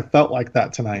just kind of felt like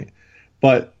that tonight.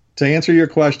 But to answer your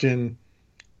question,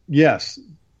 yes,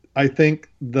 I think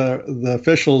the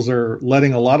officials are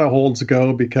letting a lot of holds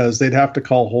go because they'd have to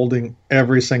call holding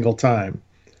every single time.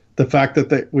 The fact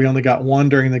that we only got 1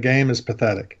 during the game is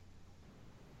pathetic.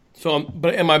 So,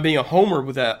 but am I being a homer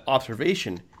with that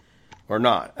observation or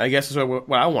not? I guess is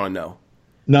what I want to know.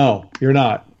 No, you're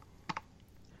not.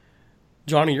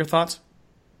 Johnny, your thoughts?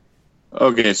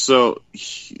 Okay, so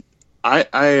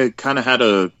I kind of had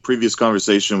a previous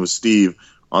conversation with Steve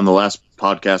on the last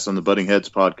podcast, on the Butting Heads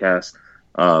podcast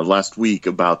last week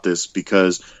about this,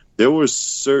 because there were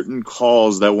certain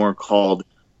calls that weren't called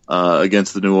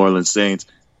against the New Orleans Saints.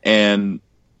 And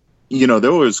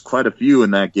there was quite a few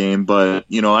in that game, but,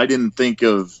 I didn't think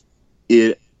of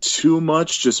it too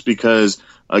much just because,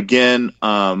 again,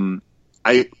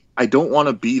 I don't want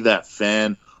to be that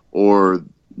fan or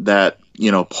that,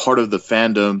 part of the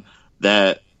fandom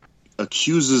that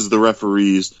accuses the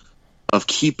referees of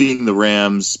keeping the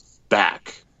Rams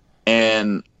back.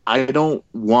 And I don't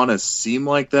want to seem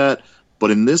like that,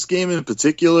 but in this game in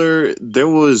particular, there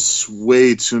was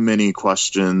way too many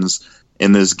questions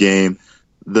in this game.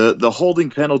 The holding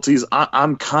penalties,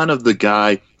 I'm kind of the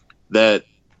guy that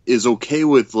is okay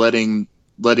with letting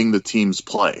the teams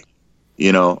play.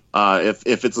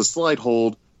 If it's a slight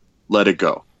hold, let it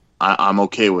go. I'm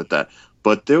okay with that.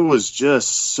 But there was just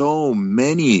so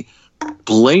many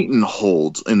blatant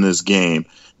holds in this game.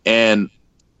 And,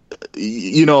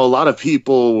 a lot of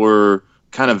people were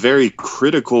kind of very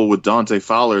critical with Dante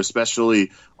Fowler,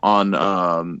 especially on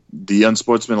the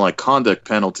unsportsmanlike conduct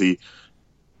penalty.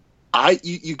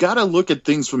 You got to look at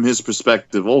things from his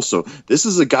perspective also. This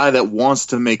is a guy that wants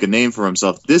to make a name for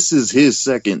himself. This is his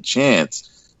second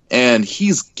chance, and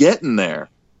he's getting there.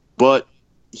 But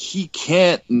he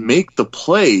can't make the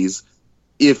plays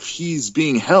if he's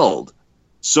being held.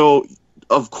 So,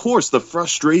 of course, the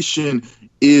frustration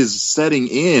is setting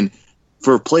in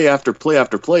for play after play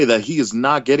after play that he is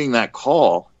not getting that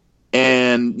call.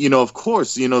 And, of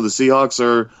course, the Seahawks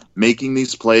are making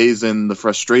these plays and the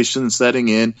frustration setting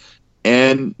in.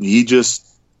 And he just,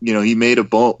 he made a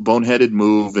boneheaded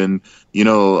move and,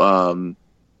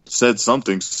 said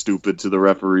something stupid to the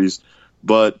referees.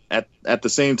 But at the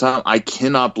same time, I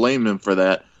cannot blame him for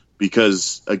that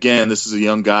because, again, this is a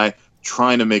young guy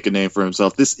trying to make a name for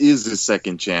himself. This is his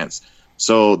second chance.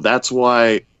 So that's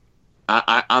why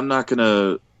I'm going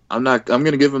to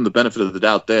give him the benefit of the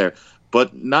doubt there.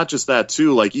 But not just that,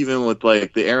 too. Like, even with,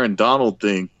 like, the Aaron Donald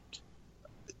thing.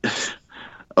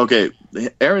 Okay,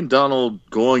 Aaron Donald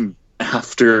going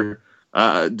after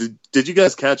did you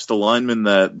guys catch the lineman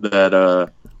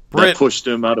that pushed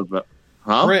him out of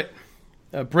Britt.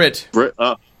 There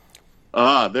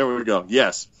we go.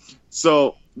 Yes.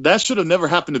 So that should have never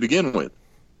happened to begin with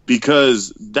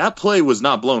because that play was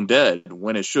not blown dead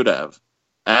when it should have.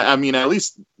 I mean, at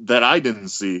least that I didn't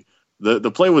see.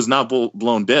 The play was not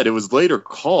blown dead. It was later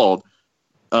called,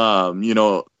 an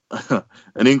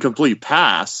incomplete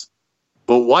pass.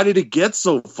 But why did it get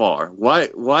so far? Why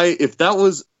if that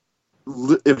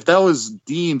was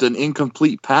deemed an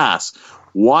incomplete pass,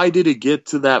 why did it get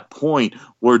to that point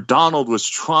where Donald was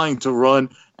trying to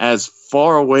run as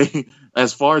far away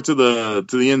as far to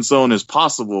the end zone as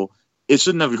possible? It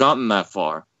shouldn't have gotten that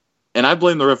far. And I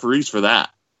blame the referees for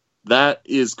that. That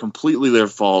is completely their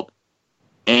fault.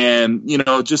 And,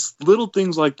 just little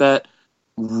things like that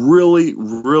really,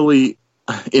 really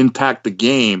impact the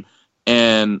game.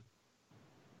 And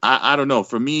I don't know.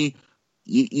 For me,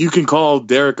 you can call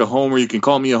Derek a homer. You can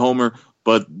call me a homer.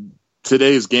 But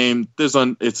today's game,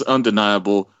 it's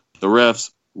undeniable. The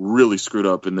refs really screwed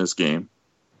up in this game.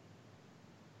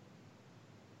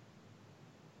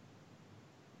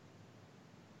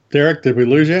 Derek, did we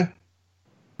lose you?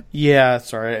 Yeah,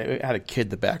 sorry. I had a kid in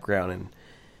the background, and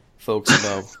folks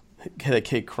had a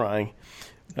kid crying.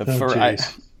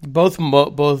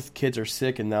 Both kids are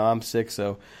sick, and now I'm sick,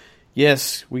 so...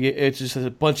 Yes, it's just a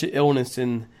bunch of illness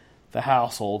in the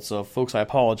household. So, folks, I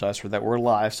apologize for that. We're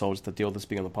live, so I'll just have to deal with this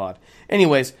being on the pod.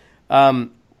 Anyways, I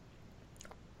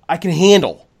can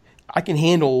handle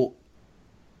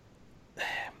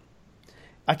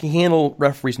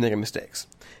referees making mistakes.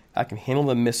 I can handle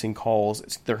them missing calls.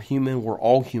 They're human. We're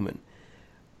all human.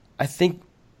 I think,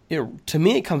 to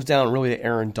me, it comes down really to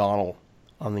Aaron Donald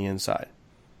on the inside.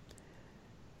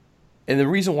 And the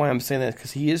reason why I'm saying that is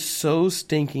because he is so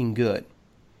stinking good.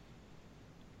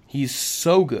 He's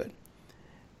so good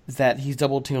that he's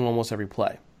double-teamed on almost every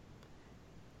play.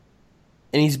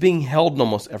 And he's being held in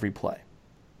almost every play.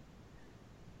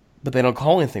 But they don't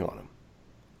call anything on him.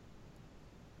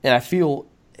 And I feel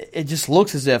it just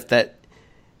looks as if that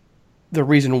the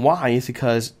reason why is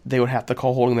because they would have to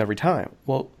call holding him every time.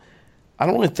 Well, I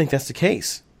don't really think that's the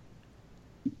case.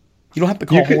 You don't have to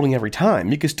call holding every time.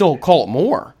 You can still call it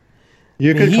more.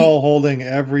 You could call holding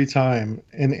every time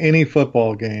in any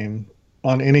football game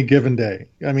on any given day.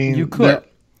 I mean, you could.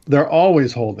 They're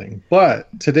always holding. But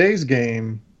today's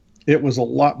game, it was a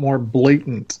lot more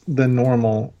blatant than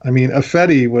normal. I mean,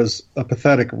 Affetti was a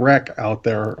pathetic wreck out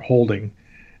there holding.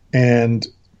 And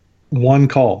one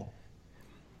call.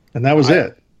 And that was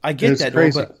it. I get that,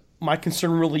 but my concern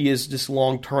really is just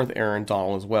long-term with Aaron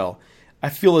Donald as well. I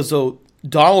feel as though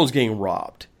Donald's getting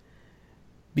robbed.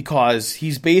 Because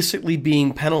he's basically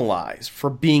being penalized for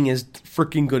being as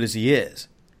freaking good as he is.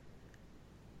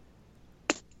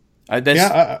 I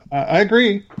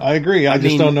agree. I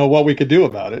just don't know what we could do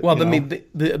about it. Well, I mean,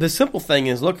 the simple thing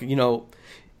is, look,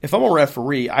 if I'm a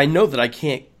referee, I know that I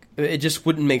can't. It just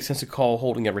wouldn't make sense to call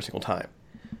holding every single time.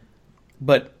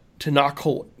 But to not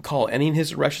call any in his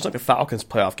direction. It's like the Falcons'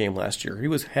 playoff game last year. He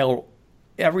was held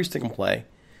every single play.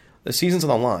 The season's on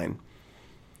the line,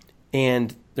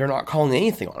 and they're not calling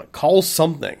anything on it. Call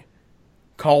something.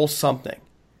 Call something.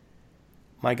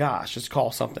 My gosh, just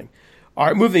call something. All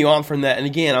right, moving on from that. And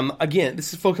again,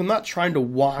 this is folks. I'm not trying to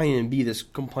whine and be this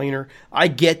complainer. I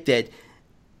get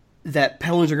that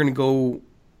penalties are going to go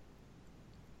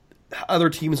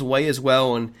other teams' way as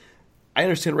well, and I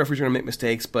understand referees are going to make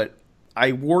mistakes, but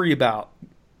I worry about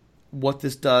what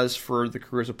this does for the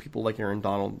careers of people like Aaron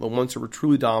Donald, the ones who were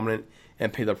truly dominant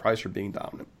and pay the price for being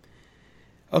dominant.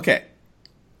 Okay.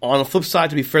 On the flip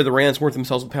side, to be fair, the Rams weren't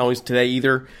themselves with penalties today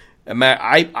either. And Matt,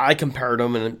 I compared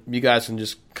them, and you guys can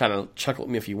just kind of chuckle at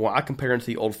me if you want. I compared them to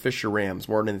the old Fisher Rams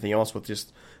more than anything else with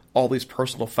just all these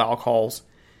personal foul calls.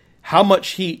 How much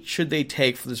heat should they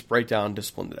take for this breakdown in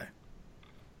discipline today?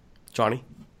 Johnny?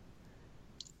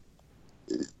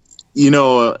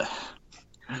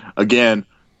 Again,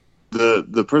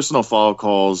 the personal foul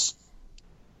calls,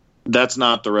 that's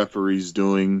not the referees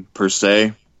doing per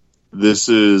se. This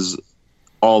is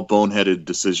all boneheaded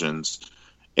decisions.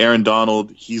 Aaron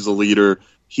Donald, he's a leader.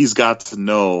 He's got to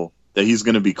know that he's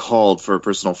going to be called for a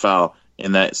personal foul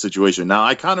in that situation. Now,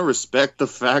 I kind of respect the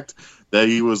fact that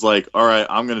he was like, all right,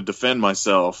 I'm going to defend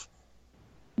myself.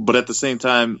 But at the same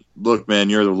time, look, man,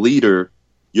 you're the leader.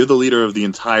 You're the leader of the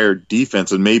entire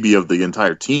defense and maybe of the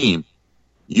entire team.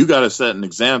 You got to set an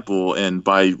example, and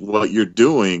by what you're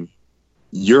doing,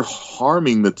 you're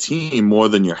harming the team more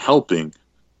than you're helping.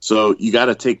 So you got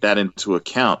to take that into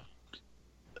account.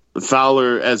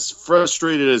 Fowler, as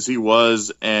frustrated as he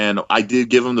was, and I did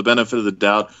give him the benefit of the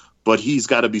doubt, but he's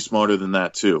got to be smarter than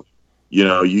that too.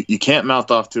 You can't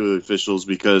mouth off to the officials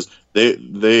because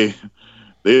they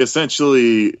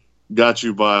essentially got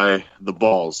you by the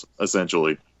balls.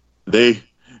 Essentially, they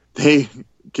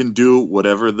can do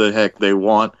whatever the heck they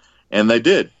want, and they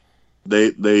did.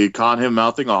 They caught him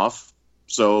mouthing off,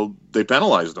 so they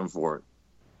penalized him for it.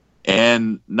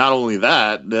 And not only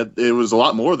that it was a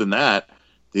lot more than that.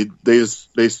 They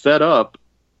set up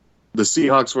the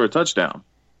Seahawks for a touchdown.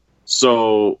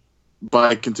 So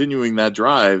by continuing that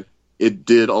drive, it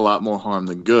did a lot more harm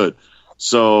than good.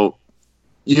 So,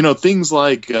 things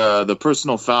like the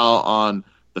personal foul on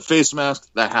the face mask,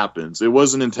 that happens. It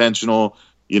wasn't intentional,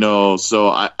 so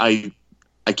I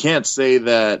can't say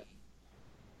that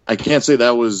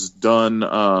was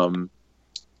done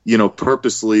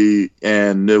purposely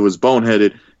and it was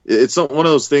boneheaded. It's one of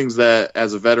those things that,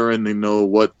 as a veteran, they know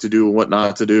what to do and what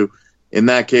not to do. In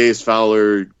that case,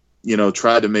 Fowler,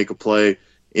 tried to make a play.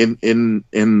 In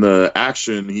the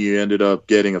action, he ended up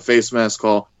getting a face mask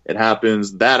call. It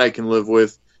happens. That I can live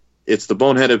with. It's the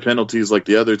boneheaded penalties like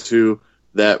the other two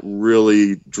that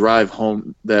really drive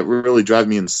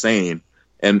me insane,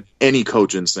 and any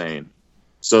coach insane.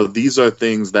 So these are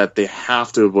things that they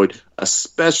have to avoid,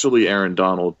 especially Aaron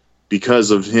Donald, because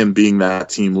of him being that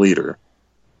team leader.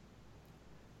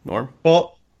 Norm?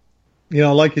 Well,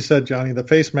 like you said, Johnny, the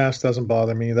face mask doesn't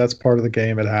bother me. That's part of the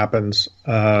game. It happens.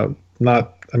 Not much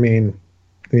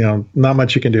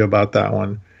you can do about that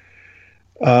one.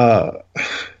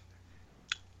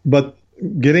 But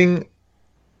getting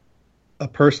a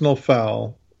personal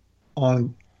foul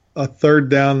on a third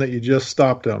down that you just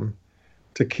stopped them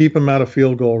to keep them out of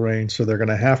field goal range, so they're going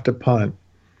to have to punt,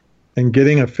 and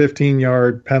getting a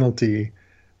 15-yard penalty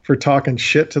for talking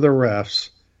shit to the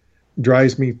refs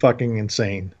drives me fucking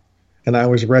insane. And I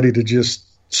was ready to just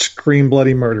scream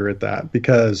bloody murder at that,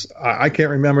 because I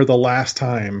can't remember the last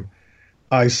time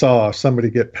I saw somebody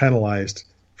get penalized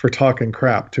for talking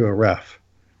crap to a ref.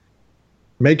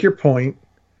 Make your point.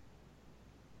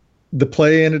 The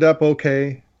play ended up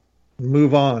okay.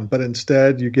 Move on. But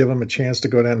instead, you give them a chance to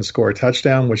go down and score a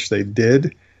touchdown, which they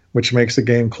did, which makes the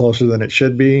game closer than it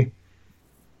should be.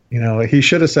 He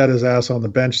should have sat his ass on the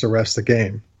bench the rest of the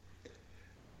game.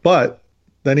 But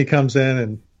then he comes in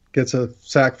and gets a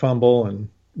sack fumble and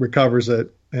recovers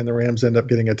it, and the Rams end up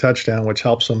getting a touchdown, which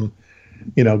helps them,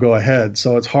 go ahead.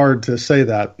 So it's hard to say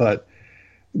that, but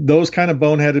those kind of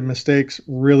boneheaded mistakes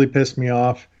really piss me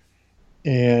off,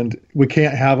 and we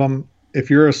can't have them. If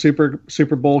you're a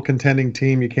Super Bowl contending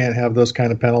team, you can't have those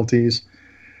kind of penalties.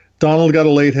 Donald got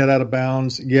a late hit out of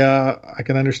bounds. Yeah, I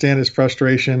can understand his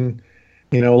frustration.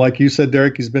 Like you said,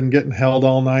 Derek, he's been getting held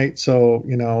all night. So,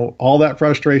 all that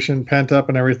frustration pent up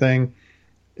and everything.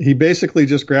 He basically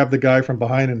just grabbed the guy from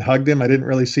behind and hugged him. I didn't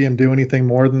really see him do anything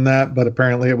more than that, but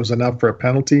apparently it was enough for a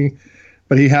penalty.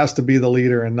 But he has to be the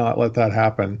leader and not let that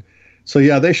happen. So,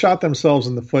 yeah, they shot themselves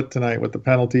in the foot tonight with the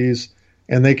penalties,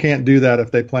 and they can't do that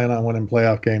if they plan on winning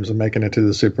playoff games and making it to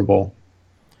the Super Bowl.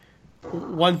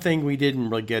 One thing we didn't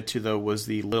really get to, though, was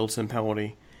the Littleton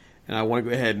penalty. and I want to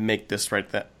go ahead and make this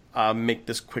make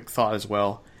this quick thought as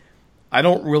well. I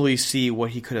don't really see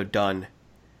what he could have done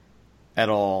at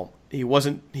all. He was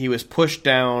pushed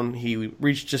down. He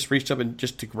reached up and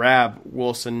just to grab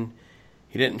Wilson.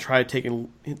 He didn't try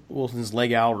taking Wilson's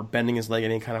leg out or bending his leg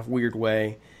in any kind of weird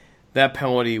way. That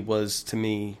penalty was, to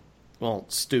me, well,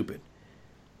 stupid.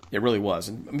 It really was.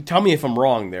 And, I mean, tell me if I'm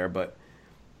wrong there, but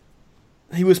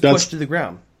he was pushed to the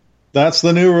ground. That's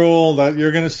the new rule. That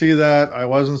you're going to see that. I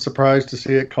wasn't surprised to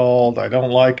see it called. I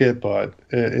don't like it, but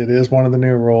it is one of the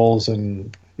new rules,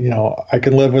 and I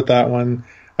can live with that one.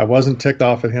 I wasn't ticked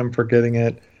off at him for getting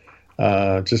it,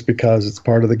 just because it's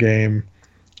part of the game.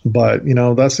 But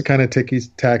that's the kind of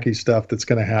tacky stuff that's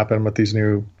going to happen with these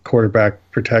new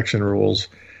quarterback protection rules.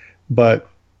 But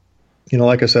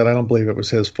like I said, I don't believe it was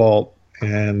his fault,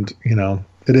 and it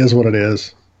is what it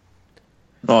is.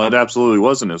 No, it absolutely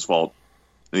wasn't his fault.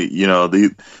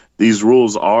 These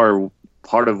rules are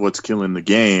part of what's killing the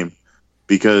game,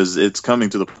 because it's coming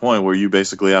to the point where you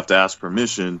basically have to ask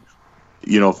permission,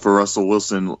 for Russell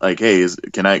Wilson, like, hey,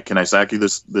 can I sack you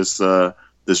this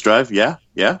drive? Yeah,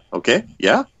 okay,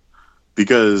 yeah,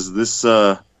 because this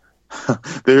there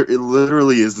it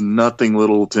literally is nothing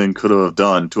Littleton could have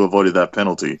done to avoid that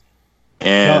penalty,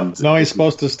 and no, he's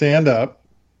supposed to stand up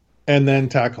and then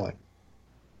tackle him.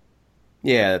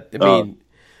 Yeah, I mean.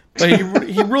 But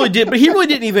he really did. But he really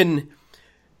didn't even.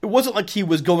 It wasn't like he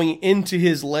was going into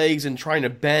his legs and trying to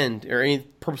bend or any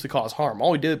purposely cause harm.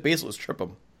 All he did basically was trip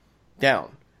him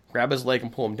down, grab his leg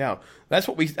and pull him down. That's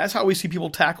how we see people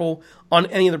tackle on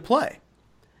any other play.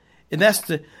 And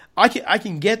that's I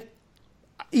can get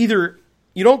either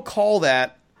you don't call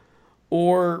that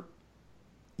or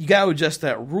you got to adjust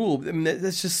that rule. I mean,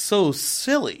 that's just so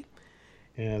silly.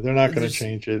 Yeah, they're not going to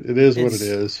change it. It is what it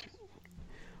is.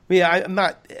 Yeah, I'm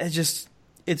not. It's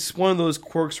one of those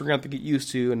quirks we're going to have to get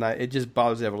used to, and it just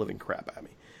bothers the ever-living crap out of me.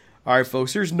 All right,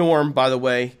 folks, here's Norm, by the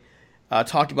way,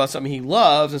 talking about something he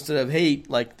loves instead of hate,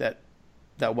 like that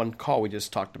one call we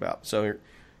just talked about. So here,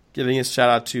 giving a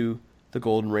shout-out to the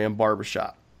Golden Ram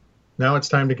Barbershop. Now it's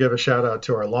time to give a shout-out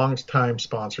to our longtime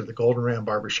sponsor, the Golden Ram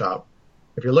Barbershop.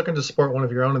 If you're looking to support one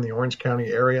of your own in the Orange County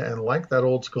area and like that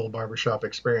old-school barbershop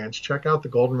experience, check out the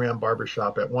Golden Ram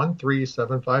Barbershop at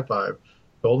 13755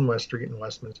 Golden West Street in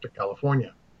Westminster,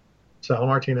 California. Sal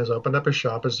Martinez opened up his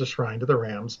shop as a shrine to the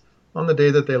Rams on the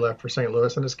day that they left for St.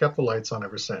 Louis and has kept the lights on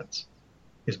ever since.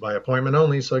 He's by appointment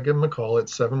only, so give him a call at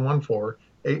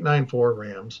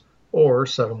 714-894-RAMS or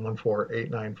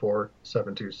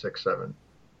 714-894-7267.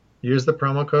 Use the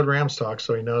promo code RAMSTALK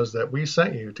so he knows that we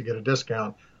sent you to get a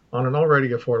discount on an already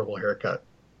affordable haircut.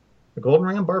 The Golden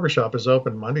Ram Barbershop is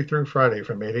open Monday through Friday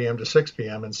from 8 a.m. to 6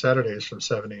 p.m. and Saturdays from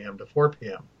 7 a.m. to 4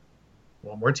 p.m.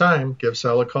 One more time, give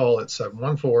Sal a call at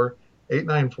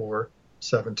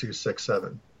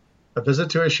 714-894-7267. A visit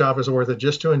to his shop is worth it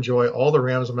just to enjoy all the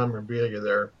Rams memorabilia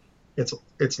there.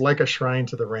 It's like a shrine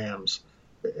to the Rams,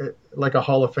 like a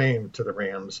Hall of Fame to the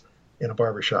Rams in a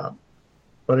barbershop.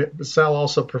 But Sal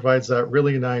also provides that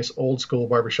really nice old-school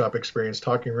barbershop experience,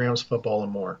 talking Rams football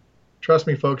and more. Trust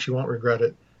me, folks, you won't regret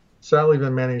it. Sal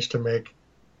even managed to make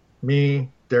me,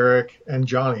 Derek, and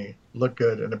Johnny look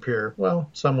good and appear, well,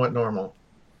 somewhat normal.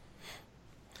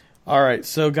 All right,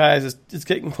 so guys, it's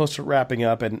getting close to wrapping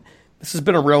up, and this has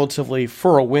been a relatively,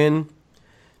 for a win,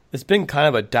 it's been kind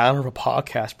of a downer of a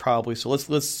podcast probably, so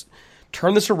let's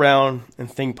turn this around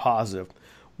and think positive.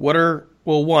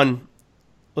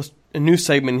 A new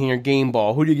segment here, Game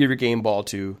Ball. Who do you give your game ball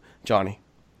to, Johnny?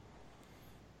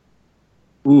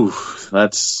 Ooh,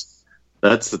 that's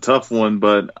the tough one,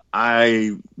 but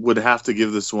I would have to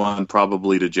give this one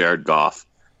probably to Jared Goff.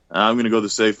 I'm going to go the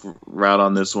safe route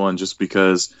on this one just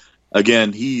because,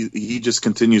 again, he just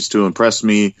continues to impress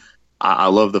me. I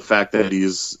love the fact that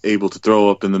he's able to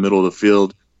throw up in the middle of the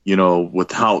field,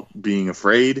 without being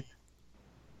afraid.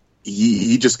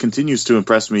 He just continues to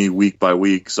impress me week by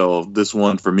week. So this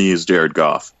one for me is Jared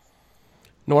Goff.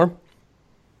 Norm?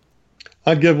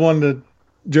 I'd give one to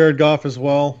Jared Goff as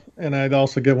well, and I'd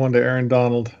also give one to Aaron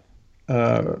Donald.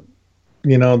 There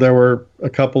were a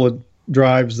couple of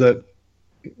drives that,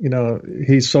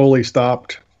 he solely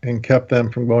stopped and kept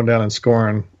them from going down and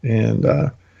scoring. And,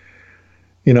 I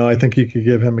think you could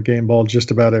give him a game ball just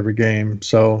about every game.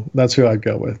 So that's who I'd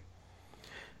go with.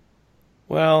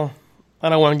 Well, I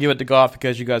don't want to give it to Goff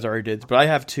because you guys already did, but I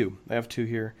have two. I have two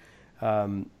here.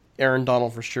 Aaron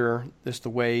Donald for sure. Just the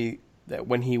way that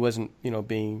when he wasn't,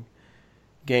 being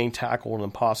gang tackled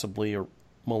and possibly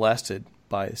molested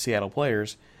by Seattle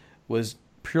players was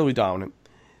purely dominant.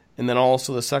 And then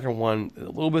also the second one, a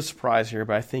little bit surprised here,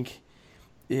 but I think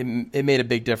it made a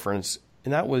big difference,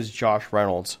 and that was Josh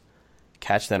Reynolds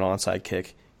catching that onside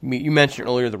kick, You mentioned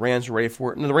earlier the Rams were ready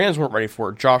for it. No, the Rams weren't ready for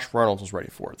it. Josh Reynolds was ready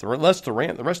for it. The rest of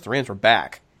the Rams were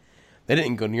back. They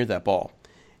didn't go near that ball.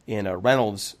 And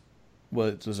Reynolds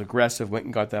was aggressive, went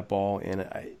and got that ball, and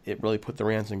it really put the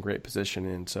Rams in great position.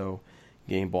 And so,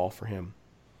 game ball for him.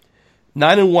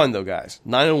 9-1 though, guys.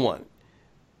 9-1.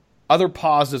 Other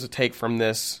positives to take from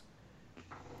this.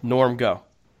 Norm, go.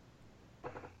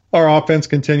 Our offense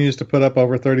continues to put up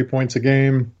over 30 points a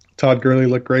game. Todd Gurley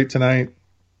looked great tonight.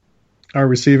 Our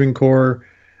receiving core,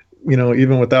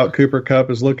 even without Cooper Kupp,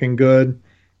 is looking good.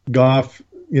 Goff,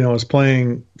 is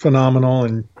playing phenomenal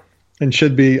and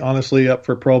should be honestly up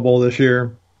for Pro Bowl this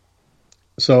year.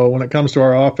 So when it comes to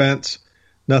our offense,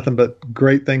 nothing but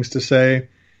great things to say.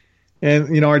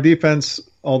 And, our defense,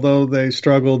 although they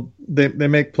struggled, they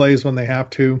make plays when they have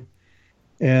to.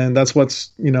 And that's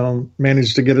what's,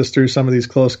 managed to get us through some of these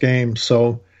close games.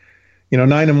 So,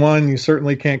 9-1, you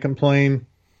certainly can't complain.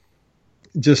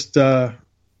 Just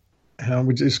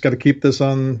we just got to keep this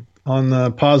on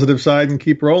the positive side and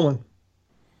keep rolling.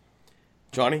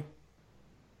 Johnny?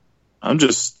 I'm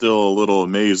just still a little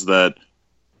amazed that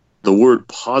the word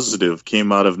positive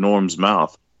came out of Norm's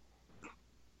mouth.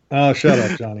 Oh, shut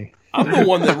up, Johnny. I'm the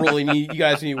one that really you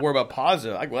guys need to worry about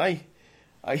positive.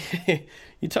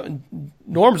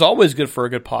 Norm's always good for a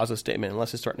good positive statement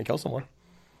unless it's starting to kill someone.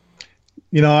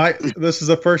 This is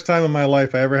the first time in my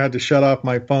life I ever had to shut off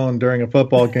my phone during a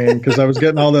football game because I was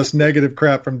getting all this negative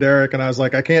crap from Derek, and I was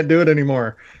like, I can't do it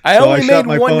anymore. I only made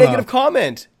one negative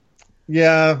comment.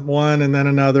 Yeah, one, and then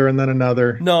another, and then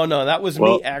another. No, that was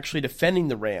me actually defending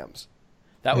the Rams.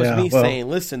 That was me saying,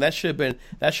 listen, that should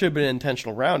have been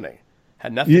intentional rounding.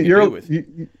 Had nothing to do with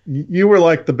you were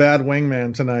like the bad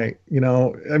wingman tonight.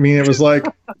 It was like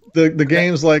the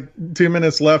game's like 2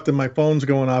 minutes left and my phone's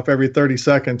going off every 30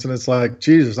 seconds, and it's like,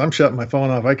 Jesus, I'm shutting my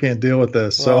phone off. I can't deal with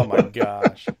this. So. Oh my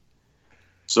gosh.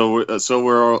 So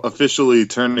we're officially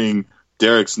turning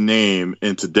Derek's name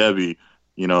into Debbie.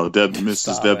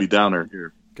 Mrs. Debbie Downer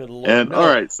here. Good Lord. And all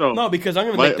right, so no, because I'm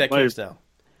going to make that case now.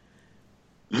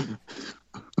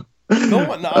 Go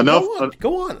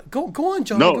on,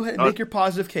 John. No, go ahead and make your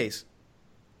positive case.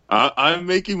 I'm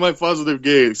making my positive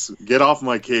case. Get off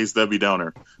my case, Debbie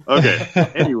Downer. Okay.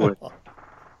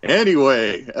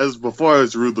 Anyway, as before I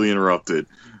was rudely interrupted,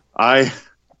 I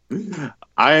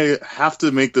have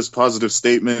to make this positive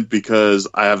statement because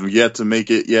I haven't yet to make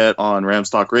it yet on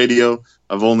Rams Talk Radio.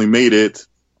 I've only made it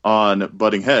on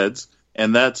Butting Heads,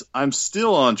 and that's I'm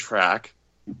still on track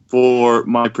for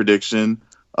my prediction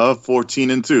of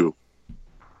 14-2.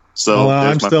 So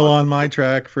I'm still on my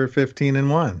track for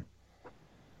 15-1.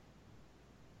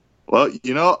 Well,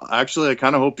 actually, I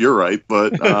kind of hope you're right,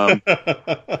 but Man,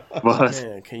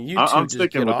 can you two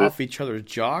just get off each other's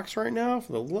jocks right now?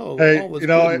 For the low,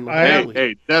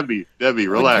 hey, Debbie,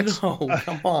 relax.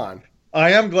 Come on.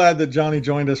 I am glad that Johnny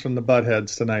joined us from the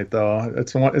Buttheads tonight, though.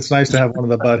 It's nice to have one of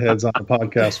the Buttheads on the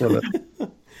podcast with it.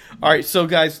 All right, so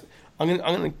guys,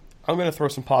 I'm gonna throw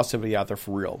some positivity out there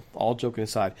for real. All joking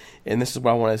aside, and this is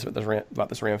what I want to say about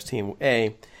this Rams team.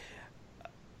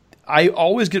 I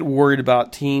always get worried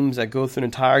about teams that go through an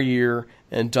entire year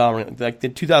and dominate, like the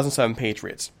 2007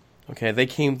 Patriots. Okay, they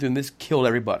came through and this killed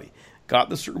everybody. Got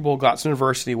the Super Bowl, got some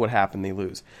adversity. What happened? They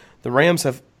lose. The Rams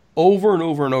have over and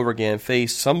over and over again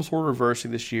faced some sort of adversity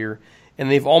this year,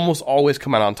 and they've almost always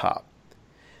come out on top.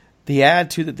 The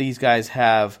attitude that these guys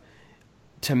have,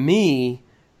 to me,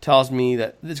 tells me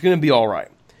that it's going to be all right.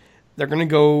 They're going to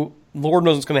go. Lord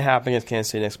knows what's going to happen against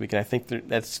Kansas City next week, and I think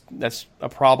that's a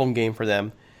problem game for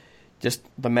them. Just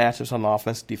the matchups on the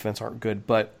offense, defense aren't good,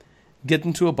 but get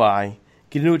into a bye,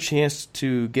 get into a chance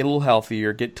to get a little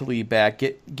healthier, get to lead back,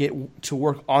 get to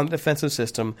work on the defensive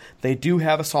system. They do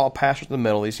have a solid passer in the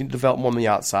middle. They just need to develop more on the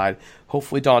outside.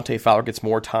 Hopefully Dante Fowler gets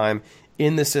more time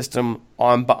in the system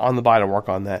on the bye to work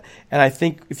on that. And I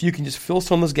think if you can just fill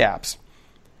some of those gaps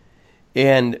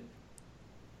and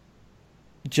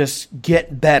just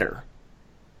get better,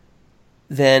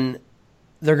 then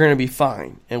they're going to be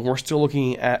fine. And we're still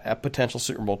looking at a potential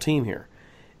Super Bowl team here.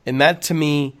 And that, to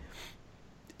me,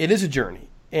 it is a journey.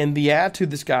 And the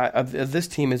attitude of this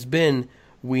team has been,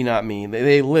 we not me.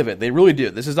 They live it. They really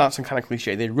do. This is not some kind of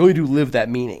cliche. They really do live that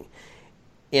meaning.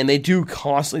 And they do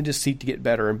constantly just seek to get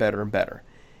better and better and better.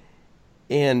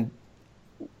 And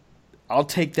I'll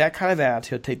take that kind of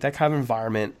attitude, take that kind of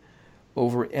environment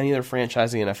over any other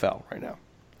franchise in the NFL right now.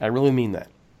 I really mean that.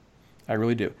 I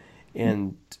really do.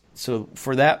 And so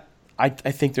for that, I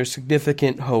think there's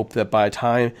significant hope that by the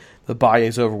time the bye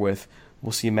is over with,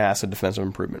 we'll see massive defensive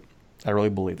improvement. I really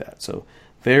believe that. So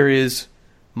there is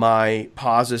my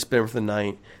positive spin for the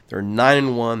night. They're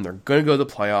 9-1. They're going to go to the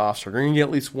playoffs. They're going to get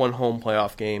at least one home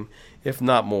playoff game, if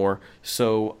not more.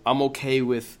 So I'm okay.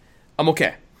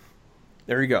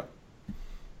 There you go.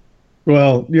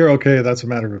 Well, you're okay. That's a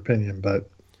matter of opinion, but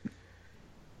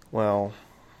well,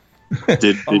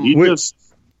 did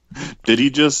he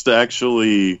just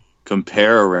actually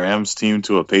compare a Rams team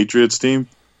to a Patriots team?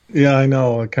 Yeah, I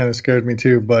know. It kind of scared me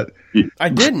too, but I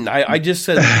didn't. I just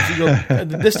said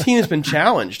this team has been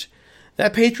challenged.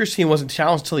 That Patriots team wasn't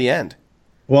challenged till the end.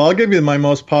 Well, I'll give you my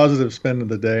most positive spin of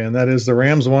the day, and that is the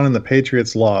Rams won and the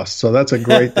Patriots lost. So that's a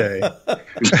great day.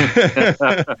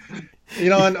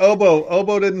 And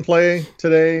Obo didn't play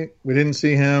today. We didn't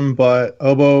see him, but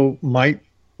Obo might,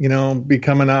 be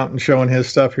coming out and showing his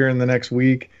stuff here in the next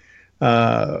week.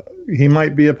 He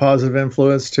might be a positive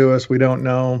influence to us. We don't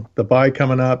know. The bye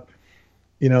coming up,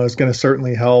 is going to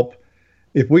certainly help.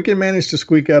 If we can manage to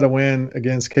squeak out a win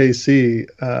against KC,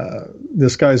 the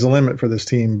sky's the limit for this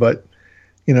team. But,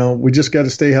 we just got to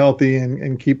stay healthy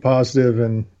and keep positive.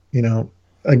 And,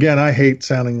 again, I hate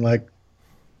sounding like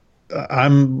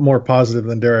I'm more positive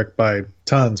than Derek by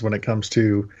tons when it comes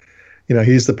to,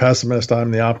 he's the pessimist,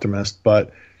 I'm the optimist.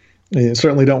 But you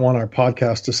certainly don't want our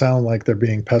podcast to sound like they're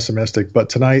being pessimistic. But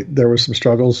tonight there were some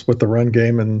struggles with the run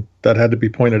game, and that had to be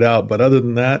pointed out. But other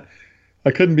than that,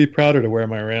 I couldn't be prouder to wear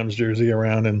my Rams jersey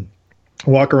around and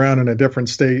walk around in a different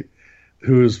state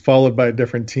who's followed by a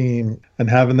different team and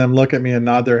having them look at me and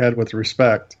nod their head with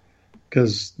respect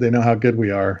because they know how good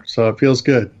we are. So it feels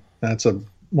good. That's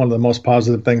one of the most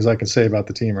positive things I can say about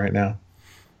the team right now.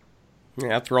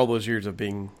 Yeah, after all those years of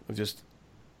being just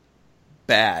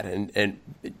bad and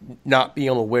not being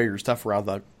able to wear your stuff around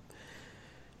the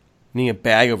needing a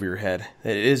bag over your head,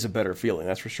 it is a better feeling,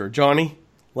 that's for sure. Johnny,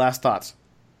 last thoughts.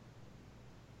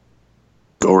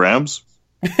 Go Rams.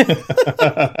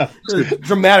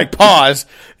 Dramatic pause.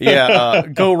 Yeah,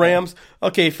 go Rams.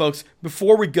 Okay, folks,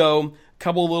 before we go,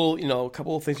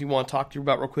 couple of things we want to talk to you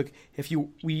about real quick.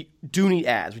 We do need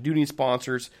ads. We do need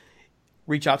sponsors.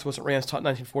 Reach out to us at Rams Talk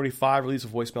 1945. Release a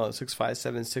voicemail at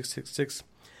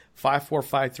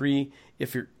 657-666-5453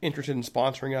 if you're interested in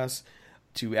sponsoring us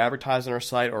to advertise on our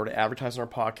site or to advertise on our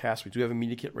podcast. We do have a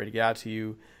media kit ready to get out to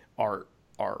you. Our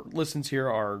listens here,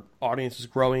 our audience is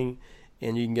growing,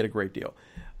 and you can get a great deal.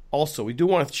 Also, we do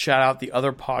want to shout out the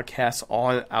other podcasts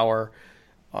on our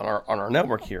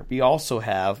network here. We also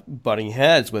have Butting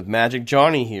Heads with Magic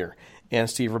Johnny here and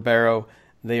Steve Ribeiro.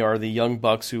 They are the young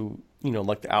bucks who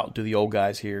like to outdo the old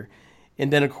guys here.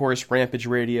 And then, of course, Rampage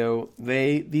Radio.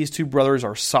 These two brothers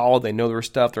are solid. They know their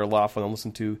stuff. They're a lot of fun to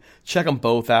listen to. Check them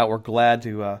both out. We're glad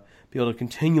to be able to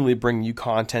continually bring you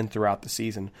content throughout the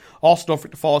season. Also, don't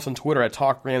forget to follow us on Twitter at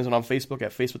Talk Rams and on Facebook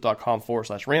at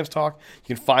facebook.com/Rams Talk.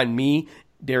 You can find me,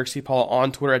 Derek C. Paula,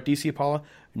 on Twitter at DC Paula,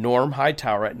 Norm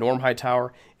Hightower at Norm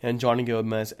Hightower, and Johnny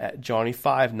Gomez at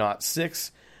Johnny5, not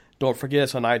 6. Don't forget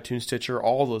us on iTunes, Stitcher,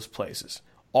 all those places.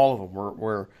 All of them.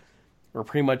 We're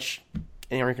pretty much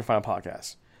anywhere you can find a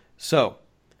podcast. So,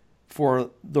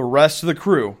 for the rest of the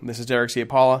crew, this is Derek C.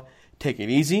 Paula. Take it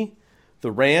easy.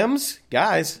 The Rams,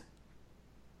 guys,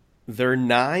 they're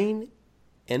 9-1.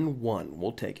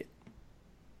 We'll take it.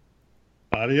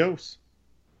 Adios.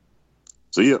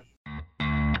 See ya.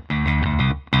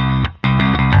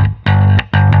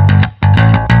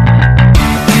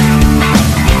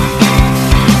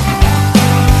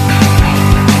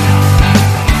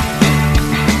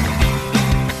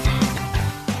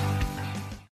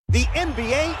 The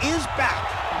NBA is back.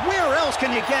 Where else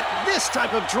can you get this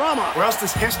type of drama? Where else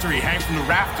does history hang from the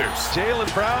rafters? Jaylen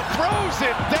Brown throws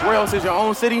it down. Where else is your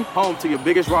own city home to your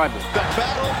biggest rival? The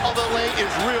battle of the lane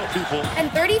is real, people. And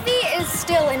 30 feet is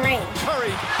still in range.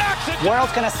 Curry knocks it. Where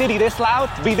else can a city this loud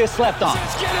be this slept on?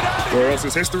 Let's get it out. Where else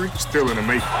is history still in the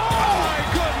making? Oh, my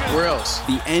goodness. Where else?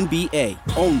 The NBA,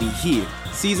 only here.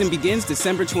 Season begins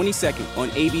December 22nd on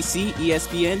ABC,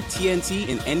 ESPN, TNT,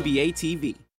 and NBA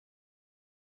TV.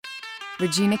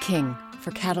 Regina King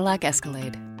for Cadillac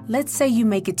Escalade. Let's say you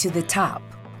make it to the top.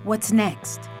 What's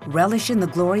next? Relish in the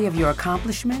glory of your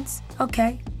accomplishments?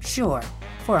 Okay, sure,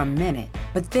 for a minute.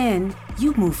 But then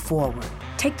you move forward.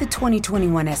 Take the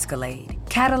 2021 Escalade.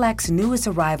 Cadillac's newest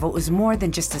arrival is more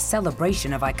than just a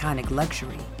celebration of iconic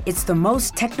luxury. It's the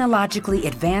most technologically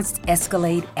advanced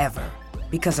Escalade ever.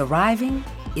 Because arriving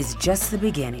is just the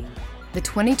beginning. The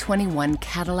 2021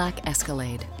 Cadillac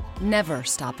Escalade. Never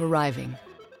stop arriving.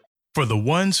 For the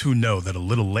ones who know that a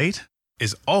little late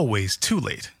is always too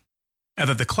late, and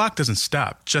that the clock doesn't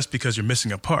stop just because you're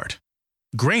missing a part,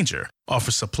 Grainger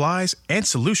offers supplies and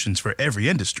solutions for every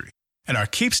industry. And our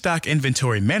Keep Stock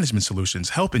inventory management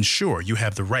solutions help ensure you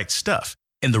have the right stuff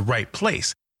in the right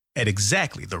place at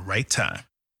exactly the right time.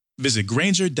 Visit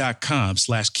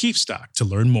Grainger.com/keepstock to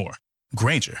learn more.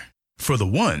 Grainger, for the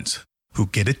ones who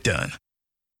get it done.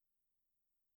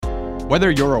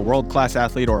 Whether you're a world-class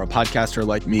athlete or a podcaster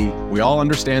like me, we all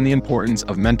understand the importance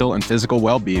of mental and physical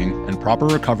well-being and proper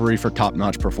recovery for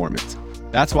top-notch performance.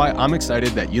 That's why I'm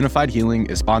excited that Unified Healing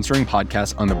is sponsoring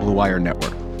podcasts on the Blue Wire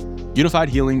Network. Unified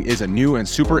Healing is a new and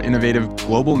super innovative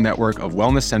global network of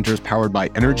wellness centers powered by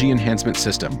Energy Enhancement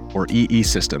System, or EE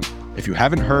System. If you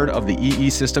haven't heard of the EE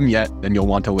System yet, then you'll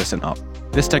want to listen up.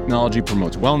 This technology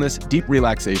promotes wellness, deep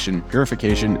relaxation,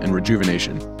 purification, and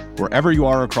rejuvenation. Wherever you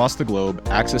are across the globe,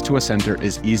 access to a center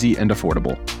is easy and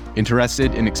affordable.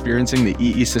 Interested in experiencing the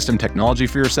EE System technology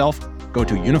for yourself? Go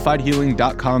to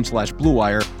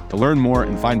unifiedhealing.com/bluewire to learn more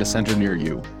and find a center near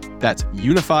you. That's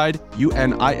unified,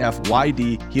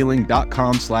 UNIFYD,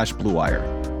 healing.com/bluewire.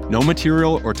 No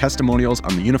material or testimonials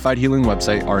on the Unified Healing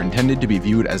website are intended to be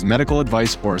viewed as medical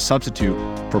advice or a substitute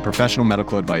for professional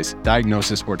medical advice,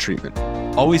 diagnosis, or treatment.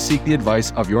 Always seek the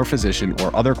advice of your physician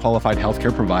or other qualified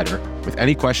healthcare provider with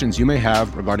any questions you may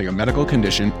have regarding a medical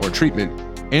condition or treatment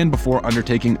and before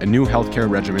undertaking a new healthcare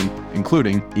regimen,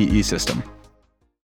 including EE System.